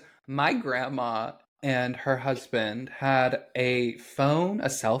 Because my grandma and her husband had a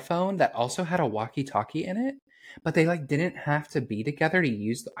cell phone that also had a walkie-talkie in it, but they like didn't have to be together to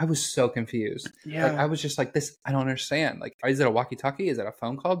use I was so confused. Like Yeah. I was just like this, I don't understand. Like, is it a walkie-talkie? Is it a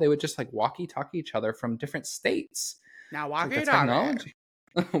phone call? They would just like walkie-talkie each other from different states. Now It's like the walkie-talkie. technology.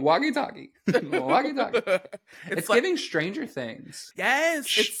 Walkie-talkie. Walkie-talkie. It's like, giving Stranger Things.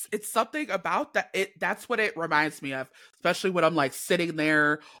 yes, it's something about that. That's what it reminds me of, especially when I'm like sitting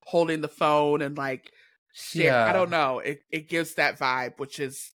there holding the phone and like shit. I don't Yeah. know. It gives that vibe, which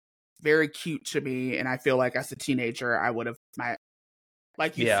is very cute to me. And I feel like as a teenager, I would have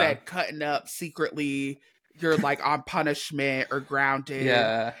like you Yeah. said, cutting up secretly. You're like on punishment or grounded,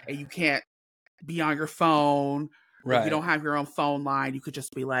 Yeah. and you can't be on your phone. Or you Right. don't have your own phone line. You could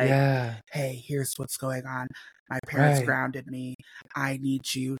just be like, Yeah. hey, here's what's going on. My parents Right. grounded me. I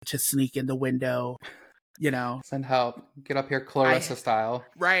need you to sneak in the window, Send help. Get up here, Clarissa style.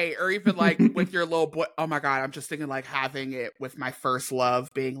 Right. Or even like with your little boy. Oh my God. I'm just thinking like having it with my first love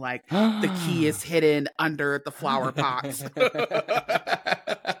being like, the key is hidden under the flower pots.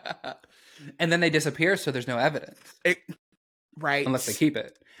 And then they disappear, so there's no evidence. Right. Unless they keep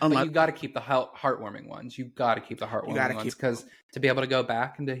it. But you got to keep the heartwarming ones. You got to keep the heartwarming ones, because to be able to go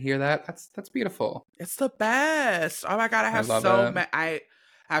back and to hear that's beautiful. It's the best. Oh my God, I have so many. I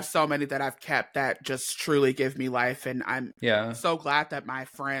have so many that I've kept that just truly give me life, and I'm so glad that my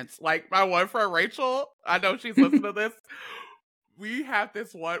friends, like my one friend Rachel, I know she's listening to this. We have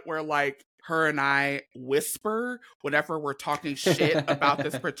this one where like her and I whisper whenever we're talking shit about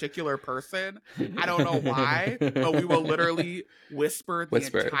this particular person. I don't know why, but we will literally whisper the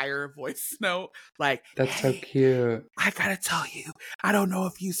entire voice note. Like, that's hey, so cute. I gotta tell you, I don't know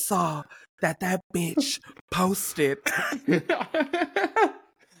if you saw that bitch posted.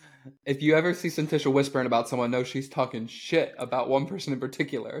 If you ever see Santisha whispering about someone, know she's talking shit about one person in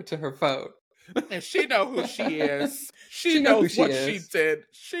particular to her phone. And she knows who she is. She knows what she did.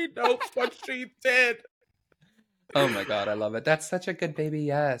 She knows what she did. Oh my God, I love it. That's such a good baby.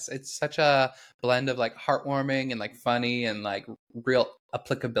 Yes. It's such a blend of like heartwarming and like funny and like real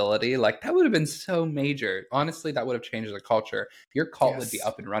applicability. Like that would have been so major. Honestly, that would have changed the culture. Your cult would be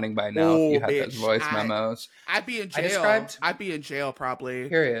up and running by now if you had those voice memos. I'd be in jail. I'd be in jail probably.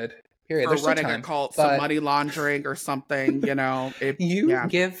 Period. For There's running a cult, some money laundering or something,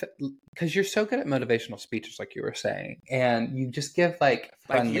 give, because you're so good at motivational speeches, like you were saying, and you just give like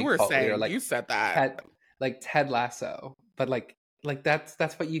friendly, like you were saying, leader, like you said that, Ted Lasso, but like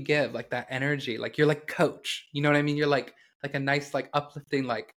that's what you give, like that energy, like you're like coach, you know what I mean? You're like a nice, like uplifting,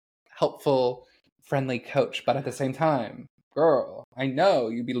 like helpful, friendly coach, but at the same time, girl, I know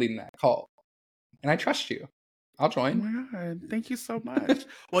you'd be leading that cult, and I trust you. I'll join. Oh my God, thank you so much.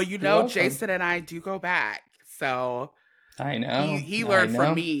 Well, Jason and I do go back, so I know he learned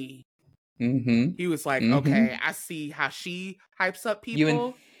from me. Mm-hmm. He was like, okay, I see how she hypes up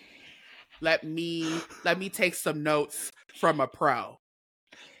people. Let me take some notes from a pro.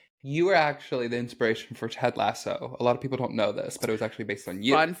 You were actually the inspiration for Ted Lasso. A lot of people don't know this, but it was actually based on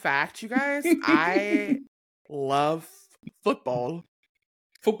you. Fun fact, you guys, I love football.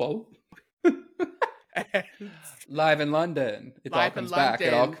 Live in London. It all comes back.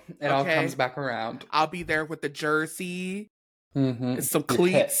 It all comes back around. I'll be there with the jersey, and some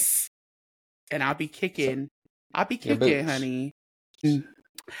cleats, and I'll be kicking. Honey.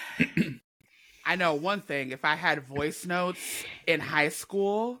 I know one thing. If I had voice notes in high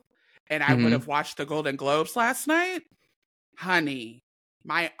school and I would have watched the Golden Globes last night, honey,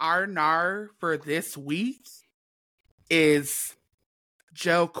 my R&R for this week is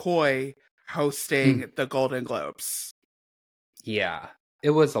Joe Coy hosting the Golden Globes. Yeah,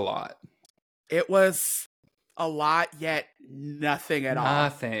 it was a lot. It was a lot, yet nothing at all.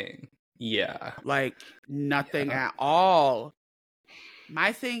 Nothing. Yeah. Like, nothing at all.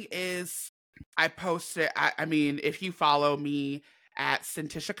 My thing is, I posted, I mean, if you follow me at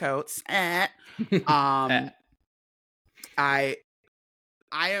Santisha Coates, I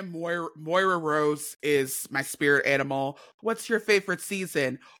am Moira Rose is my spirit animal. What's your favorite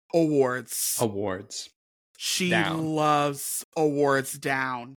season? Awards. She loves awards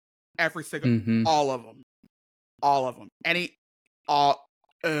down. Every single, all of them. All of them. All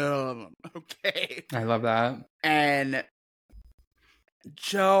of them. Okay. I love that. And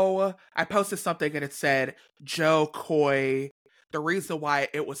Joe, I posted something and it said, Joe Coy, the reason why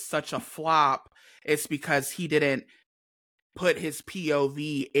it was such a flop is because he didn't put his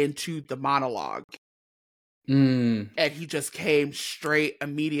POV into the monologue. And he just came straight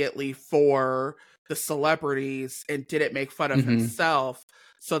immediately for the celebrities and didn't make fun of Mm-hmm. himself.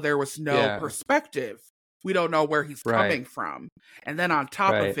 So there was no Yeah. perspective. We don't know where he's Right. coming from. And then on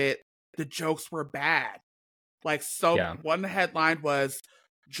top Right. of it, the jokes were bad. Like, Yeah. one headline was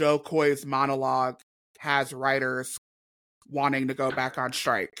Joe Coy's monologue has writers wanting to go back on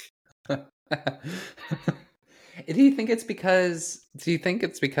strike. Do you think it's because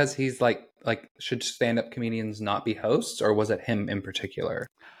he's like should stand-up comedians not be hosts, or was it him in particular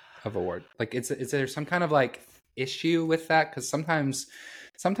of award? Like, is there some kind of like issue with that? Because sometimes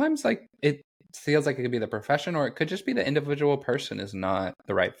like it feels like it could be the profession, or it could just be the individual person is not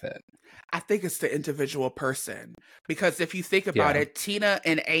the right fit. I think it's the individual person, because if you think about Yeah. it, Tina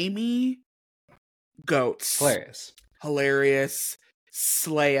and Amy, goats, hilarious,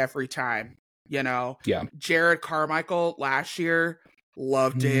 slay every time. You know, Yeah. Jared Carmichael last year,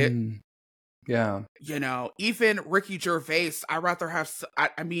 loved it. Yeah. You know, even Ricky Gervais, I rather have.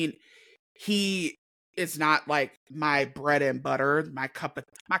 I mean, he is not like my bread and butter, my cup of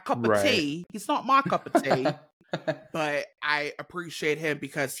Right. tea. He's not my cup of tea, but I appreciate him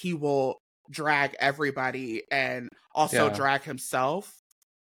because he will drag everybody and also drag himself.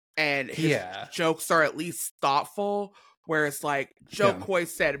 And his jokes are at least thoughtful. Whereas, like, Joe Coy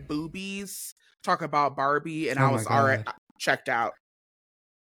said boobies, talk about Barbie, and I was already checked out.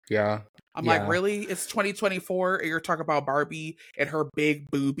 Yeah. I'm like, really? It's 2024 and you're talking about Barbie and her big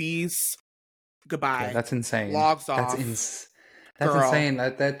boobies? Goodbye. Yeah, that's insane. Logs off. That's insane.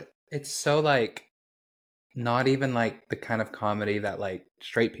 That it's so like not even like the kind of comedy that like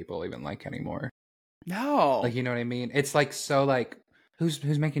straight people even like anymore. No. Like, you know what I mean? It's like so like who's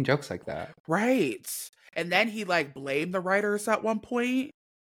making jokes like that? Right. And then he like blamed the writers at one point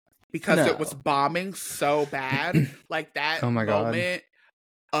because it was bombing so bad. Like that moment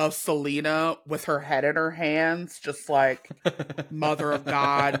of Selena with her head in her hands, just like Mother of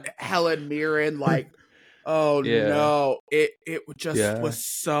God, Helen Mirren, like, oh no. It just was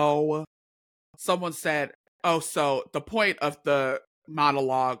so. Someone said, oh, so the point of the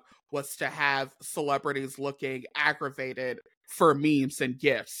monologue was to have celebrities looking aggravated for memes and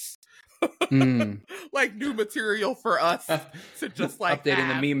gifs. Like new material for us to just like updating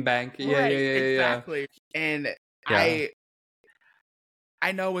the meme bank. Exactly. And I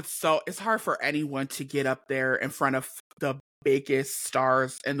know it's hard for anyone to get up there in front of the biggest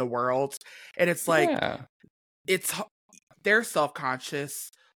stars in the world, and it's like they're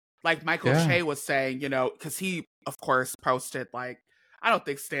self-conscious. Like Michael Che was saying, you know, because he of course posted like, I don't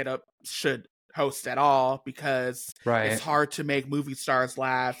think stand-up should host at all because it's hard to make movie stars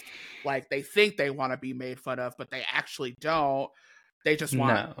laugh. Like, they think they want to be made fun of, but they actually don't. They just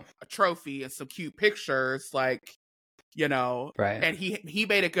want a trophy and some cute pictures, like, you know. And he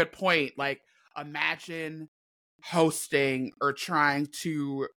made a good point. Like, imagine hosting or trying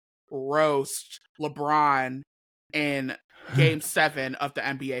to roast LeBron in Game 7 of the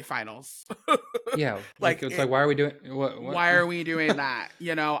NBA Finals. Like it's like, why are we doing what? Why are we doing that?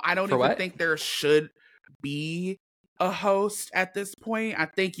 You know, I don't even think there should be a host at this point. I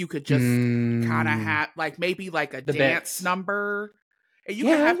think you could just kind of have like maybe like a dance number. And you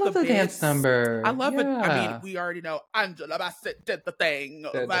can have the dance number. I love it. I mean, we already know Angela Bassett did the thing.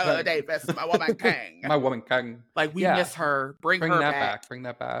 Viola Davis, my woman king. My woman king. Like, we miss her. Bring her back. Bring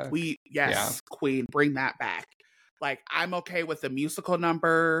that back. Queen, bring that back. Like, I'm okay with the musical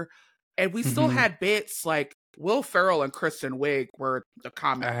number. And we still had bits like Will Ferrell and Kristen Wiig were the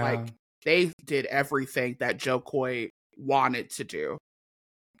comic. Like, they did everything that Joe Coy wanted to do.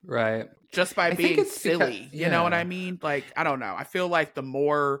 Right. Just by being silly. You know what I mean? Like, I don't know. I feel like the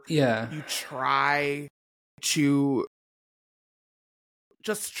more you try to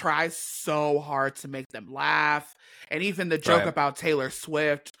just try so hard to make them laugh. And even the joke about Taylor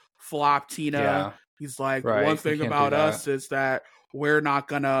Swift, flop Tina. He's like, one thing about us is that we're not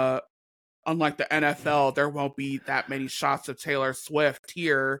gonna, unlike the NFL, there won't be that many shots of Taylor Swift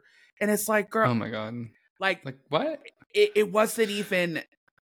here. And it's like, girl, oh my God. Like what? It wasn't even,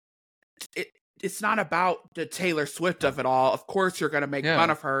 it's not about the Taylor Swift of it all. Of course you're gonna make fun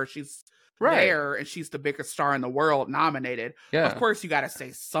of her. She's there and she's the biggest star in the world nominated. Of course you gotta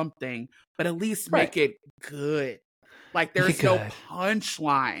say something, but at least make it good. Like, there's no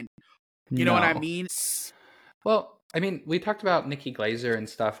punchline. You know what I mean? Well, I mean, we talked about Nikki Glaser and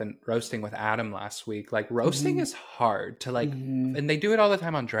stuff and roasting with Adam last week. Like, roasting is hard to like, and they do it all the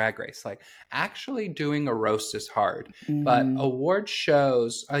time on Drag Race. Like, actually doing a roast is hard. But award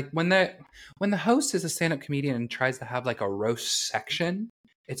shows, like when the host is a stand-up comedian and tries to have like a roast section,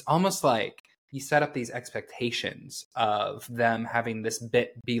 it's almost like you set up these expectations of them having this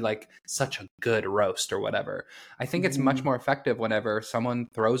bit be like such a good roast or whatever. I think it's much more effective whenever someone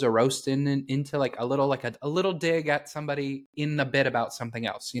throws a roast into like a little dig at somebody in the bit about something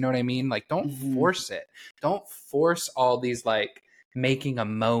else. You know what I mean? Like, don't force it. Don't force all these like making a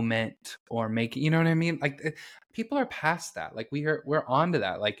moment or making, you know what I mean? Like, people are past that. Like, we're on to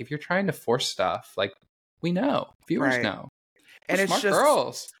that. Like, if you're trying to force stuff, like, we know, viewers know. And we're it's smart just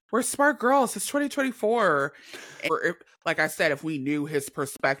girls. We're smart girls. It's 2024. Like I said, if we knew his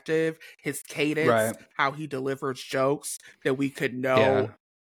perspective, his cadence, how he delivers jokes, that we could know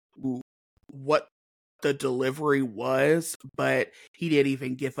what the delivery was. But he didn't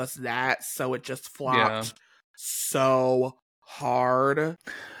even give us that, so it just flopped so hard.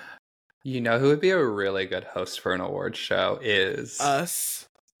 You know who would be a really good host for an awards show is us.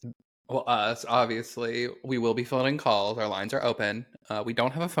 Well, us, obviously. We will be filling calls. Our lines are open. We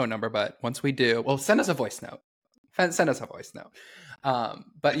don't have a phone number, but once we do, well, send us a voice note. Send us a voice note.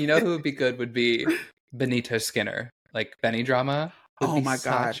 But you know who would be good would be Benito Skinner. Like, Benny Drama would be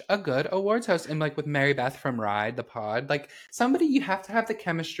such a good awards host. And like with Mary Beth from Ride, the pod, like somebody, you have to have the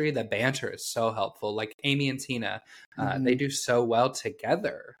chemistry. The banter is so helpful. Like Amy and Tina, they do so well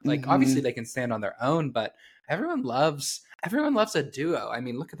together. Like, obviously they can stand on their own, but everyone loves a duo. I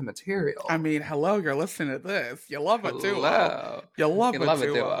mean, look at the material. I mean, hello, you're listening to this. You love a duo. You love a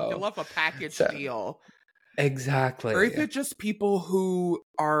duo. You love a package deal. Exactly. Or even just people who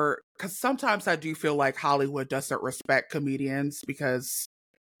are, because sometimes I do feel like Hollywood doesn't respect comedians because,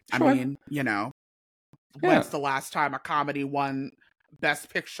 I mean, you know, when's the last time a comedy won Best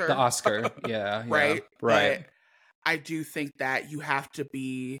Picture? The Oscar, right? Right. But I do think that you have to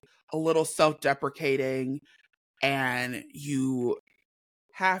be a little self-deprecating, and you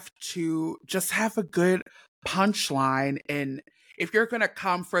have to just have a good punchline. And if you're going to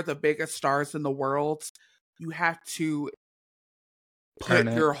come for the biggest stars in the world, you have to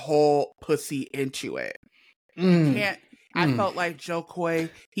put your whole pussy into it. You can't. I felt like Joe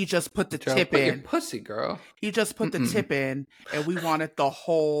Coy, he just put the tip in. Your pussy, girl. He just put the tip in, and we wanted the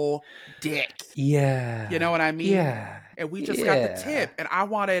whole dick. Yeah. You know what I mean? Yeah. And we just got the tip, and I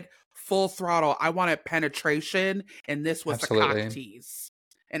wanted full throttle. I wanted penetration, and this was the cock tease.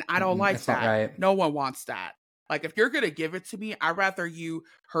 And I don't like that. Right. No one wants that. Like, if you're going to give it to me, I'd rather you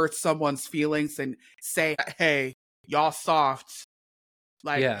hurt someone's feelings and say, hey, y'all soft.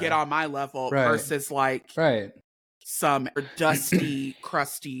 Like, get on my level versus, like, some dusty,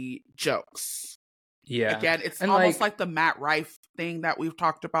 crusty jokes. Yeah. Again, it's and almost like the Matt Rife thing that we've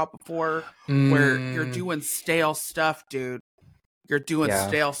talked about before, where you're doing stale stuff, dude. You're doing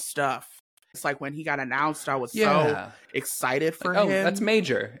stale stuff. It's like when he got announced, I was so excited for him. Oh, that's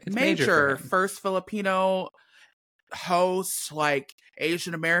major. It's major for him. First Filipino host, like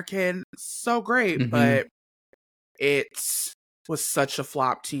Asian American. So great, but it was such a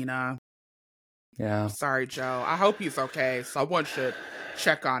flop, Tina. Yeah. Sorry, Joe. I hope he's okay. Someone should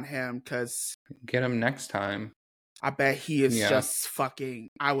check on him, because get him next time. I bet he is just fucking.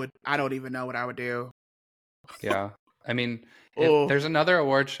 I don't even know what I would do. Yeah. I mean, there's another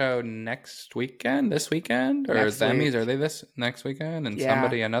award show this weekend, or the Emmys, are they this next weekend? And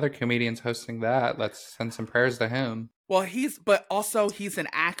another comedian's hosting that. Let's send some prayers to him. Well, he's an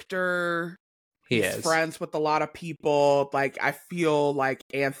actor. He's friends with a lot of people. Like, I feel like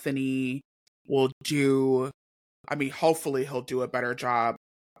Anthony will do, I mean, hopefully he'll do a better job.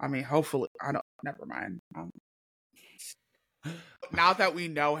 I mean, hopefully, never mind. Now that we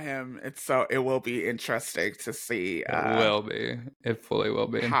know him, it will be interesting to see. It fully will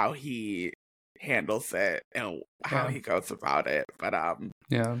be. How he handles it and how he goes about it. But, I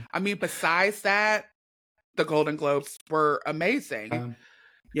mean, besides that, the Golden Globes were amazing.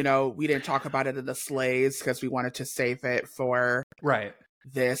 You know, we didn't talk about it in the Slays because we wanted to save it for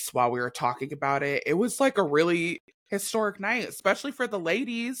this while we were talking about it. It was like a really historic night, especially for the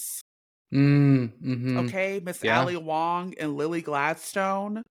ladies. Okay, Miss Ali Wong and Lily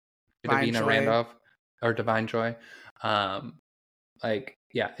Gladstone, Davina Randolph, or Divine Joy.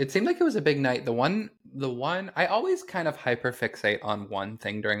 It seemed like it was a big night. The one I always kind of hyperfixate on one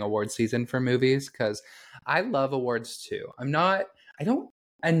thing during award season for movies, because I love awards too. I don't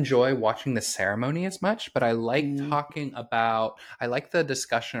enjoy watching the ceremony as much, but I like I like the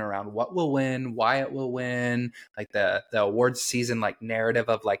discussion around what will win, why it will win, like the awards season, like narrative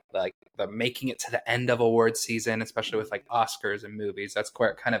of like the making it to the end of awards season, especially with like Oscars and movies. That's where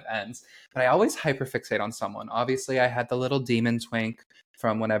it kind of ends. But I always hyperfixate on someone. Obviously, I had the little demon twink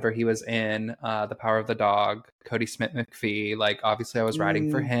from whenever he was in The Power of the Dog, Cody Smith McPhee. Like, obviously, I was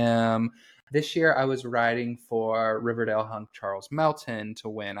riding for him. This year, I was riding for Riverdale hunk Charles Melton to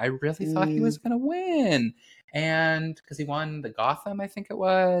win. I really thought he was going to win. And because he won the Gotham, I think it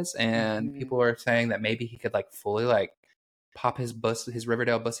was. And people were saying that maybe he could, like, fully, like, pop his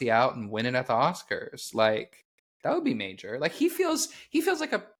Riverdale bussy out and win it at the Oscars. Like, that would be major. Like, he feels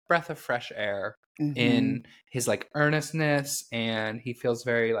like a breath of fresh air in his, like, earnestness, and he feels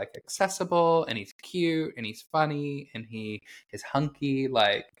very, like, accessible, and he's cute, and he's funny, and he is hunky.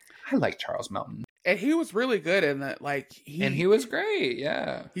 Like, I like Charles Melton. And he was really good in that. Like, he was great.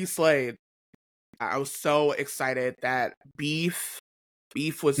 Yeah. He slayed. I was so excited that Beef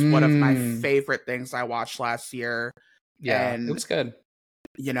was one of my favorite things I watched last year. Yeah, and it was good.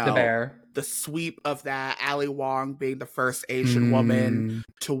 You know, the bear, the sweep of that, Ali Wong being the first Asian woman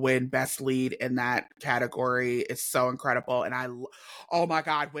to win Best Lead in that category is so incredible. And oh my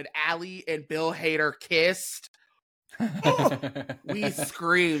God, when Ali and Bill Hader kissed, we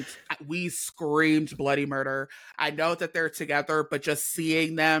screamed bloody murder. I know that they're together, but just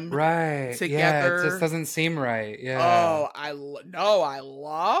seeing them together, it just doesn't seem right. I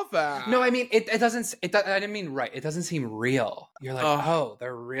love that. No, I mean it doesn't. I didn't mean right. It doesn't seem real. You're like, oh,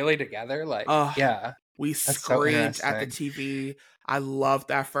 they're really together. Like, yeah, we screamed at the TV. I love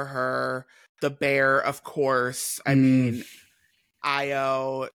that for her. The bear, of course. I mean,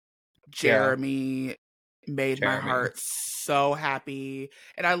 Io, Jeremy. Made my heart so happy.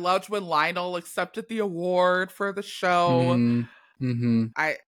 And I loved when Lionel accepted the award for the show. God,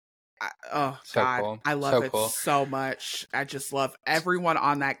 I love it so much. I just love everyone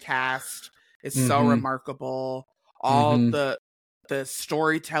on that cast. It's so remarkable. All the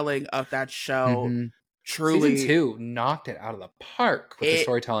storytelling of that show. Truly, Season 2 knocked it out of the park with the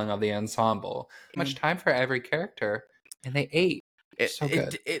storytelling of the ensemble. Much time for every character, and they ate.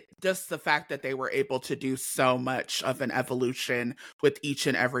 It just the fact that they were able to do so much of an evolution with each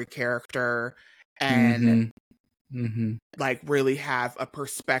and every character, and like really have a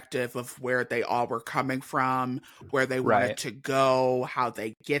perspective of where they all were coming from, where they wanted to go, how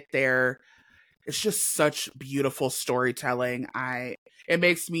they get there. It's just such beautiful storytelling. It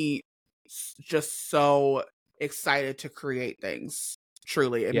makes me just so excited to create things.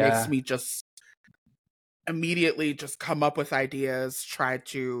 Truly, it makes me just immediately just come up with ideas, try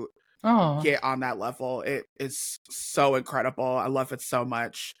to get on that level. It is so incredible. I love it so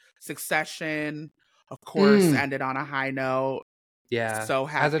much. Succession, of course, ended on a high note. Yeah, so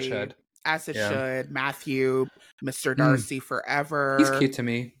happy. As it should. Matthew, Mr. Darcy forever. He's cute to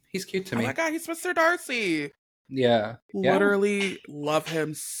me. Oh my God, he's Mr. Darcy. Yeah. Literally love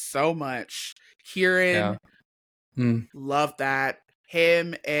him so much. Kieran, love that.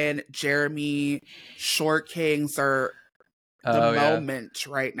 Him and Jeremy, Short Kings are the moment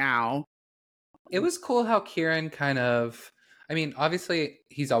right now. It was cool how Kieran kind of, I mean, obviously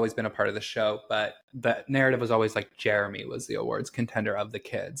he's always been a part of the show, but the narrative was always like Jeremy was the awards contender of the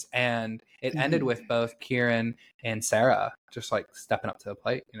kids. And it ended with both Kieran and Sarah just like stepping up to the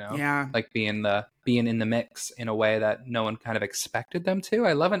plate, you know? Yeah. Like being in the mix in a way that no one kind of expected them to.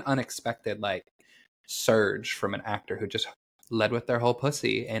 I love an unexpected like surge from an actor who just led with their whole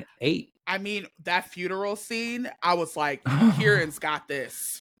pussy and ate. I mean, that funeral scene, I was like, Kieran's got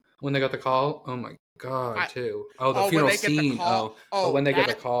this. When they got the call, oh my God, too. Oh, the funeral scene. When they get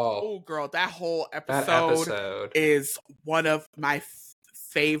the call. Oh, girl, that whole episode is one of my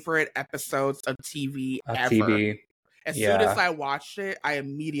favorite episodes of TV ever. As soon as I watched it, I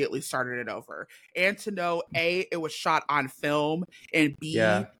immediately started it over. And to know, A, it was shot on film, and B,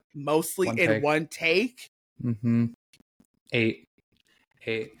 mostly in one take. Eight.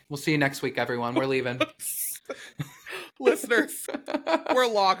 We'll see you next week, everyone. We're leaving. Listeners, we're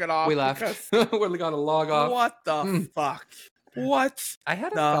logging off. We left. We're going to log off. What the fuck? What? I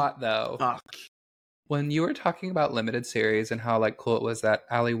had a thought, though. Fuck. When you were talking about limited series and how like cool it was that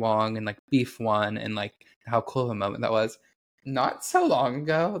Ali Wong and like Beef won and like how cool of a moment that was, not so long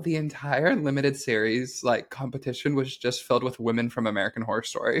ago, the entire limited series like competition was just filled with women from American Horror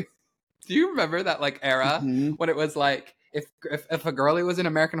Story. Do you remember that like era when it was like if a girlie was in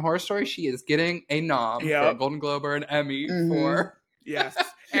American Horror Story, she is getting a nom for a Golden Globe or an Emmy for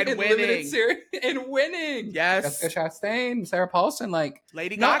and winning and winning. Yes, Jessica Chastain, Sarah Paulson, like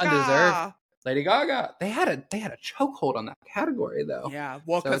Lady not Gaga. Undeserved. Lady Gaga. They had a chokehold on that category though. Yeah,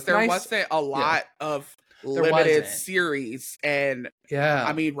 well, because there wasn't a lot of limited series, and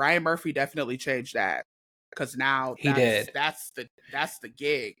I mean Ryan Murphy definitely changed that because now he did. That's the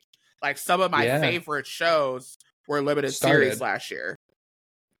gig. Like some of my favorite shows were limited series last year.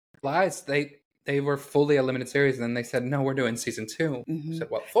 Lies. they were fully a limited series, and then they said, no, we're doing season 2. I said,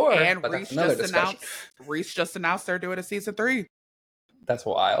 well, 4, And but that's another discussion. Reese just announced they're doing a season 3. That's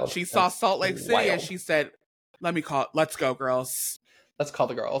wild. She saw Salt Lake City and she said, let's go, girls. Let's call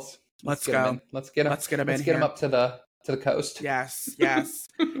the girls. Let's go. Let's get them up to the coast. Yes.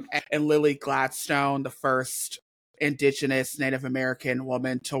 And Lily Gladstone, the first Indigenous Native American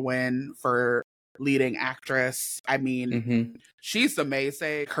woman to win for leading actress. I mean, she's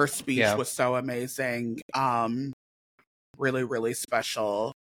amazing. Her speech was so amazing. Really, really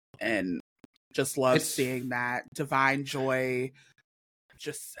special. And just love seeing that. Divine Joy.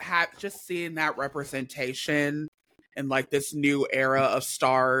 Just seeing that representation and like this new era of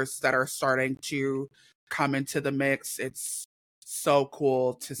stars that are starting to come into the mix. It's so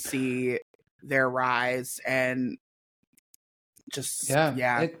cool to see their rise and just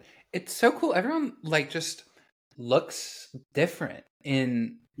it's so cool. Everyone like just looks different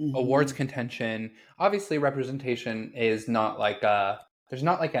in awards contention. Obviously representation is not like there's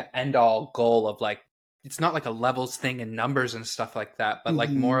not like an end all goal of like, it's not like a levels thing and numbers and stuff like that, but like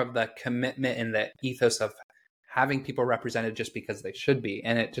more of the commitment and the ethos of having people represented just because they should be.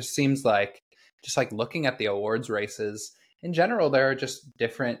 And it just seems like, just like looking at the awards races in general, there are just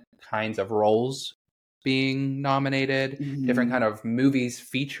different kinds of roles being nominated, different kind of movies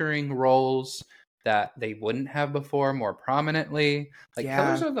featuring roles that they wouldn't have before more prominently. Like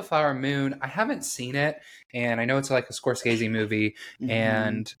Killers of the Flower Moon, I haven't seen it, and I know it's like a Scorsese movie,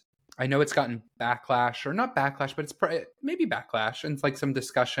 and I know it's gotten backlash, or not backlash, but it's maybe backlash, and it's like some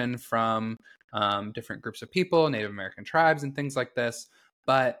discussion from different groups of people, Native American tribes and things like this.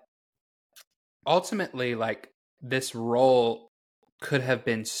 But ultimately, like, this role could have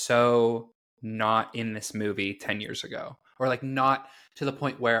been so not in this movie 10 years ago, or like not to the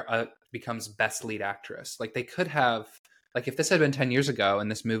point where it becomes best lead actress. Like they could have, like if this had been 10 years ago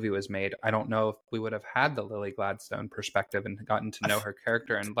and this movie was made, I don't know if we would have had the Lily Gladstone perspective and gotten to know her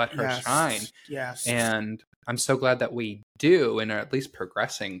character and let her shine. Yes. And I'm so glad that we do and are at least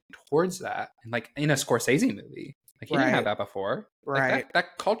progressing towards that. And like in a Scorsese movie, like you didn't have that before. Right. Like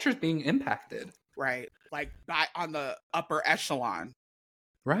that culture's being impacted. Right. Like on the upper echelon.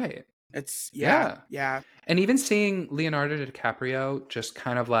 Right. It's yeah. And even seeing Leonardo DiCaprio just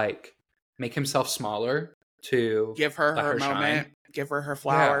kind of like make himself smaller to give her moment, shine. Give her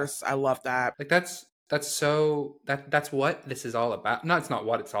flowers. I love that. Like that's what this is all about. No, it's not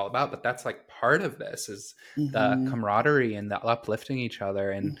what it's all about, but that's like part of this is the camaraderie and the uplifting each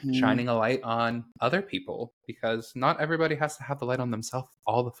other and shining a light on other people, because not everybody has to have the light on themselves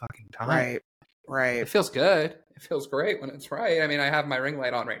all the fucking time. Right. It feels good. It feels great when it's right. I mean, I have my ring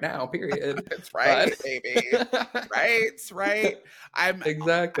light on right now, period. It's right, baby. Right.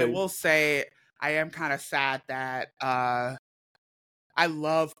 Exactly. I will say I am kind of sad that I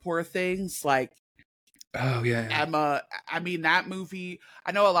love Poor Things. Like, oh yeah. Emma, I mean, that movie,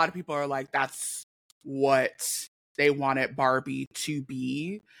 I know a lot of people are like, that's what they wanted Barbie to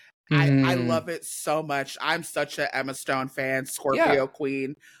be. I love it so much. I'm such an Emma Stone fan, Scorpio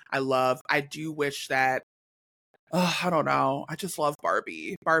Queen. I do wish that, I don't know. I just love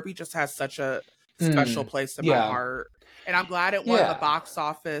Barbie. Barbie just has such a special place in my heart. And I'm glad it won the box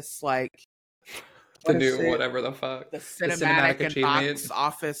office, like, to do whatever the fuck. The cinematic and box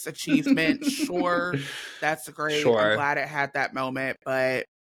office achievement. Sure. That's great. Sure. I'm glad it had that moment, but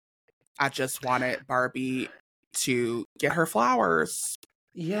I just wanted Barbie to get her flowers.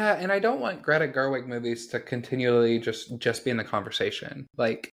 Yeah, and I don't want Greta Gerwig movies to continually just be in the conversation.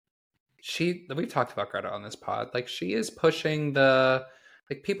 Like, we've talked about Greta on this pod. Like, she is pushing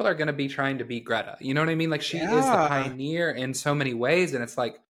like, people are going to be trying to be Greta. You know what I mean? Like, she is the pioneer in so many ways, and it's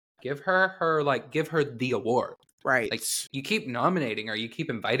like, give her the award. Right. Like, you keep nominating her, you keep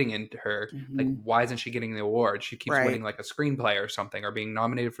inviting into her. Like, why isn't she getting the award? She keeps winning like a screenplay or something, or being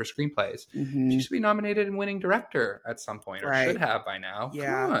nominated for screenplays. She should be nominated and winning director at some point, or should have by now.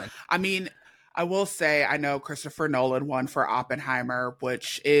 Yeah. Come on. I mean, I will say, I know Christopher Nolan won for Oppenheimer,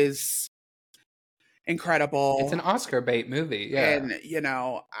 which is incredible. It's an Oscar bait movie. Yeah. And, you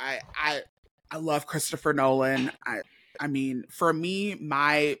know, I love Christopher Nolan. I mean, for me,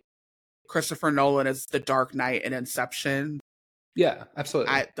 my Christopher Nolan is The Dark Knight and Inception. Yeah,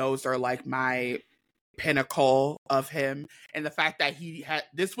 absolutely. Those are like my pinnacle of him. And the fact that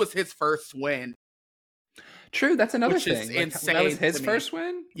this was his first win. True, that's another thing. Is insane. That was his first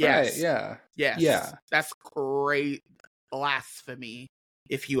win? Yes. Right, yeah. Yes. Yeah. That's great blasphemy,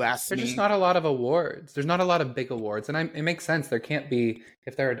 if you ask me. There's just not a lot of awards. There's not a lot of big awards. And it makes sense. There can't be,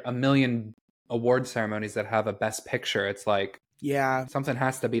 if there are a million award ceremonies that have a best picture, it's like, something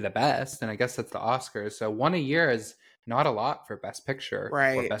has to be the best, and I guess that's the Oscars. So one a year is not a lot for Best Picture or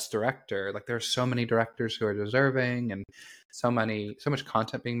Right. Best Director. Like there's so many directors who are deserving, and so much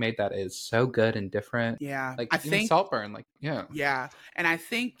content being made that is so good and different. Yeah. Like I even think Saltburn, like yeah. Yeah. And I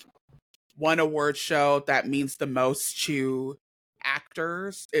think one award show that means the most to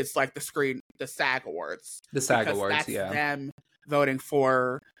actors is like the SAG Awards. The SAG Because Awards, that's yeah. them voting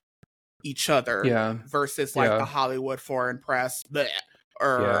for each other Yeah. versus like Yeah. the Hollywood Foreign Press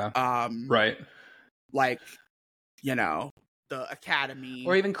or Right. like, you know, the Academy.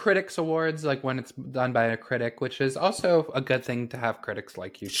 Or even critics awards, like when it's done by a critic, which is also a good thing to have critics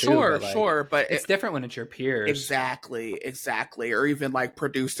like you too. Sure, but like, sure, but it's different when it's your peers. Exactly. Or even like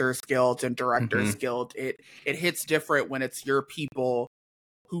Producers Guild and Directors Guild. It hits different when it's your people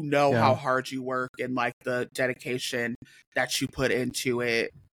who know how hard you work and like the dedication that you put into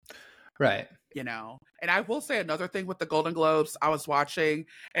it. Right. You know. And I will say another thing with the Golden Globes, I was watching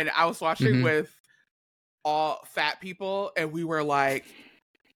with all fat people, and we were like,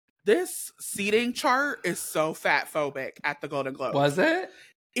 this seating chart is so fat phobic at the Golden Globes. Was it?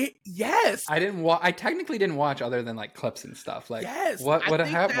 Yes. I technically didn't watch other than like clips and stuff. Like, yes. What I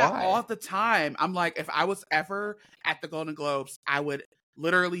think that why? all the time. I'm like, if I was ever at the Golden Globes, I would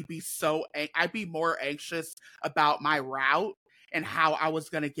literally be I'd be more anxious about my route and how I was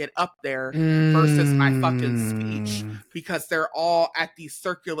going to get up there versus my fucking speech, because they're all at these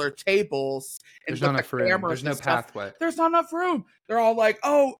circular tables and there's not enough room. There's no pathway. There's not enough room. They're all like,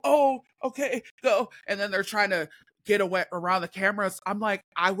 oh, okay, go. And then they're trying to get away around the cameras. I'm like,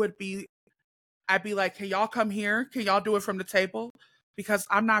 I'd be like, can y'all come here? Can y'all do it from the table? Because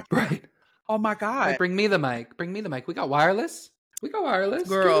I'm not right. Oh my God. Like, bring me the mic. We got wireless.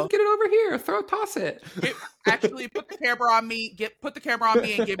 Girl. Get it over here. Toss it. Actually, put the camera on me. Put the camera on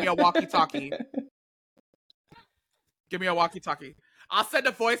me and give me a walkie-talkie. Give me a walkie-talkie. I'll send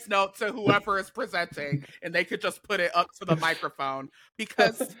a voice note to whoever is presenting, and they could just put it up to the microphone.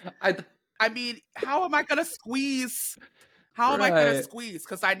 Because, I mean, how am I going to squeeze?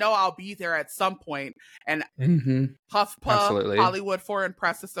 Because I know I'll be there at some point. And Puff, Absolutely. Hollywood Foreign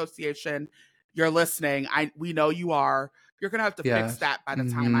Press Association, you're listening. We know you are. You're going to have to fix that by the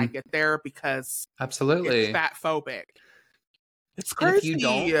time I get there, because absolutely, it's fat phobic. It's crazy. And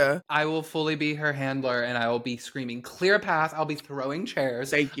if you don't, I will fully be her handler, and I will be screaming, clear path. I'll be throwing chairs.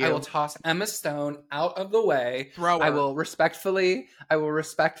 Thank you. I will toss Emma Stone out of the way. Throw her. I will respectfully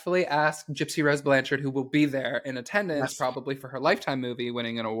ask Gypsy Rose Blanchard, who will be there in attendance, probably for her Lifetime movie,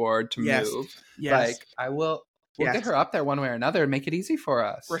 winning an award, to move. Yes. Like, we'll get her up there one way or another and make it easy for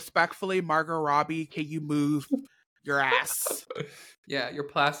us. Respectfully, Margot Robbie, can you move your ass? Yeah, your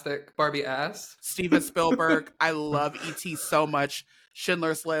plastic Barbie ass. Steven Spielberg, I love E.T. so much.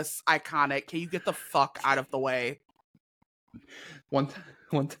 Schindler's List, iconic. Can you get the fuck out of the way? One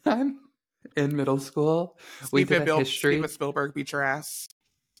time in middle school, we did a history. Steven Spielberg beat your ass.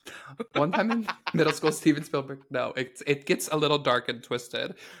 One time in middle school, Steven Spielberg. No, it gets a little dark and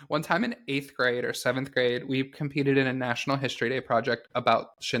twisted. One time in 8th grade or 7th grade, we competed in a National History Day project about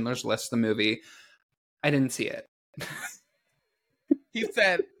Schindler's List, the movie. I didn't see it. He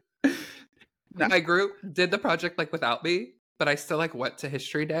said, no. My group did the project like without me, but I still like went to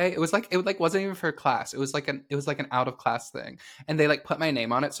History Day. It wasn't even for class. It was like an out of class thing, and they like put my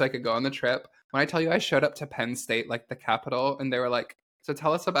name on it so I could go on the trip. When I tell you, I showed up to Penn State, like the capital, and they were like, "So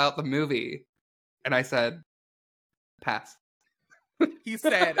tell us about the movie," and I said, "Pass." He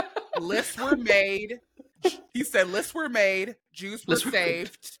said, "Lists were made." He said, "Lists were made. Jews were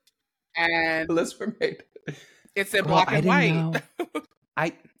saved." And lists were made. It's in black and white.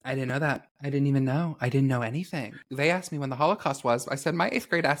 I didn't know that. I didn't even know. I didn't know anything. They asked me when the Holocaust was. I said, my 8th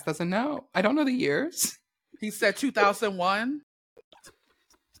grade ass doesn't know. I don't know the years. He said 2001.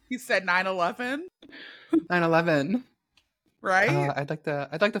 He said 9/11. 9/11. Right? I'd like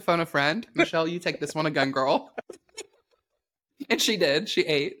to phone a friend. Michelle, you take this one, a gun girl. And she did. She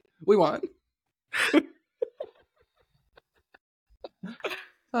ate. We won.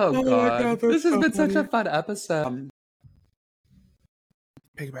 Oh God. This has been such a fun episode.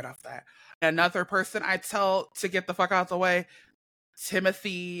 Piggyback off that. Another person I tell to get the fuck out of the way,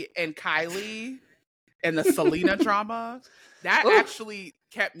 Timothy and Kylie and the Selena drama. That actually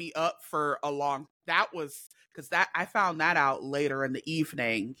kept me up for a long. That was because I found that out later in the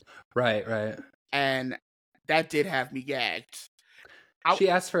evening. Right. And that did have me gagged. She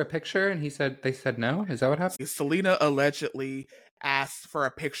asked for a picture and they said no? Is that what happened? Selena allegedly asked for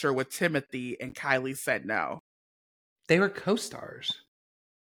a picture with Timothy and Kylie said no. They were co-stars.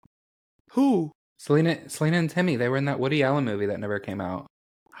 Who? Selena and Timmy. They were in that Woody Allen movie that never came out.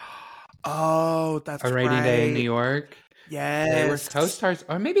 Oh, that's right. A Rainy Day in New York. They were Yes. co-stars,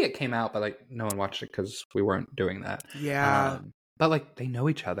 or maybe it came out, but like no one watched it because we weren't doing that. Yeah. But like they know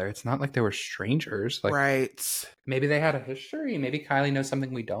each other. It's not like they were strangers. Like Right. maybe they had a history. Maybe Kylie knows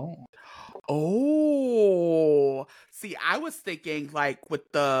something we don't. Oh, see, I was thinking like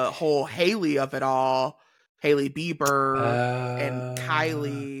with the whole Haley of it all, Haley Bieber and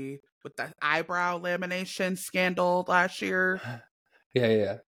Kylie with the eyebrow lamination scandal last year.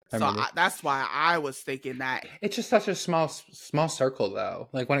 Yeah. So that's why I was thinking that. It's just such a small circle, though.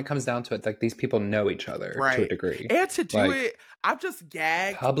 Like when it comes down to it, like these people know each other to a degree, and to do like, it, I'm just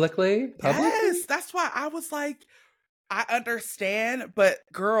gagged publicly. Yes, that's why I was like, I understand, but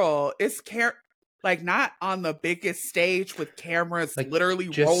girl, it's like not on the biggest stage with cameras Like, literally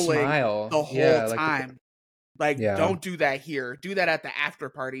just rolling smile the whole time. Yeah. Don't do that here. Do that at the after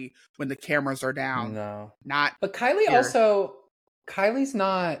party when the cameras are down. No, Not. but Kylie here. also. Kylie's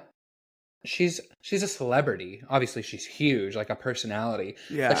not. She's a celebrity. Obviously, she's huge, like a personality.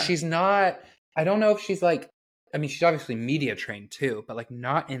 Yeah. But she's not. I don't know if she's like. I mean, she's obviously media trained too, but like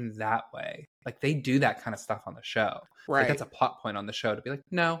not in that way. Like they do that kind of stuff on the show. Right. Like that's a plot point on the show to be like,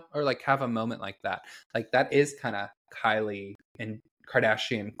 no, or like have a moment like that. Like that is kind of Kylie and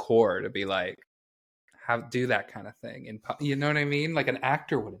Kardashian core to be like, do that kind of thing. And you know what I mean? Like an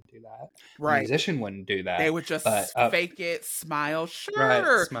actor wouldn't do that. Right. A musician wouldn't do that. They would just fake it, smile, sure.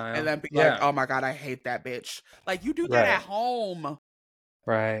 Right, smile. And then be like, oh my God, I hate that bitch. Like you do that at home.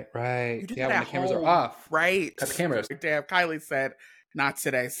 Right. You do yeah, that when at the cameras home. are off. Right. Cut the cameras. Damn, Kylie said, not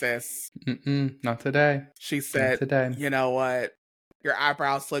today, sis. Not today. She said, today. You know what? Your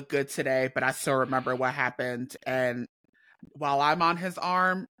eyebrows look good today, but I still remember what happened. And while I'm on his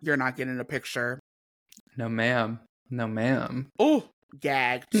arm, you're not getting a picture. No, ma'am. Oh,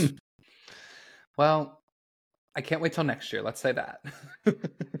 gagged. Well, I can't wait till next year. Let's say that.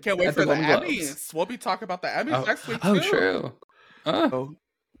 Can't wait for the Emmys. We'll be talking about the Emmys next week, too. Oh, true.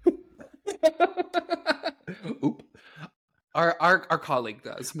 Oop. Our colleague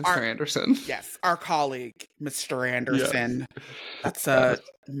does, Mr. Anderson. Yes, our colleague, Mr. Anderson. Yes. That's a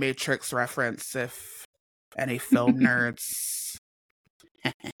Matrix reference if any film nerds.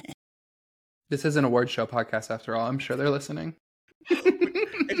 This is an award show podcast after all. I'm sure they're listening.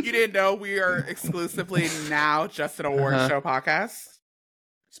 If you didn't know, we are exclusively now just an award show podcast.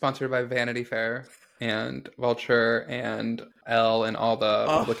 Sponsored by Vanity Fair and Vulture and Elle and all the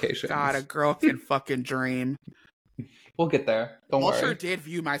publications. God, a girl can fucking dream. We'll get there. Don't worry. Vulture did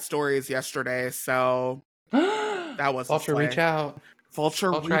view my stories yesterday, so that was Vulture. Reach out.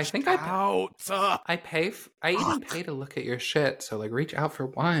 Vulture, reach out. I even pay to look at your shit, so like reach out for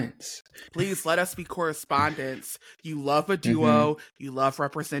once. Please let us be correspondents. You love a duo. You love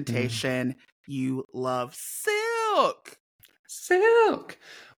representation. You love Silk.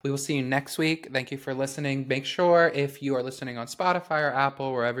 We will see you next week. Thank you for listening. Make sure if you are listening on Spotify or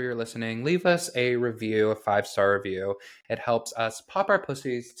Apple, wherever you're listening, leave us a review, a 5-star review. It helps us pop our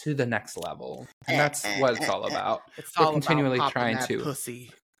pussies to the next level. And that's what it's all about. We're continually trying to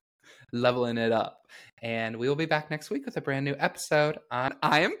leveling it up. And we will be back next week with a brand new episode on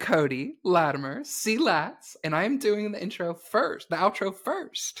I am Cody Latimer, C. Lats, and I am doing the outro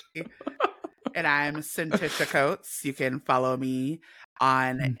first. And I'm Santisha Coates. You can follow me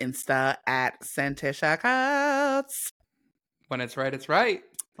on Insta at Santisha Coates. When it's right, it's right.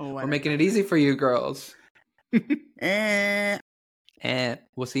 We're making it easy for you girls. And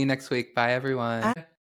we'll see you next week. Bye, everyone.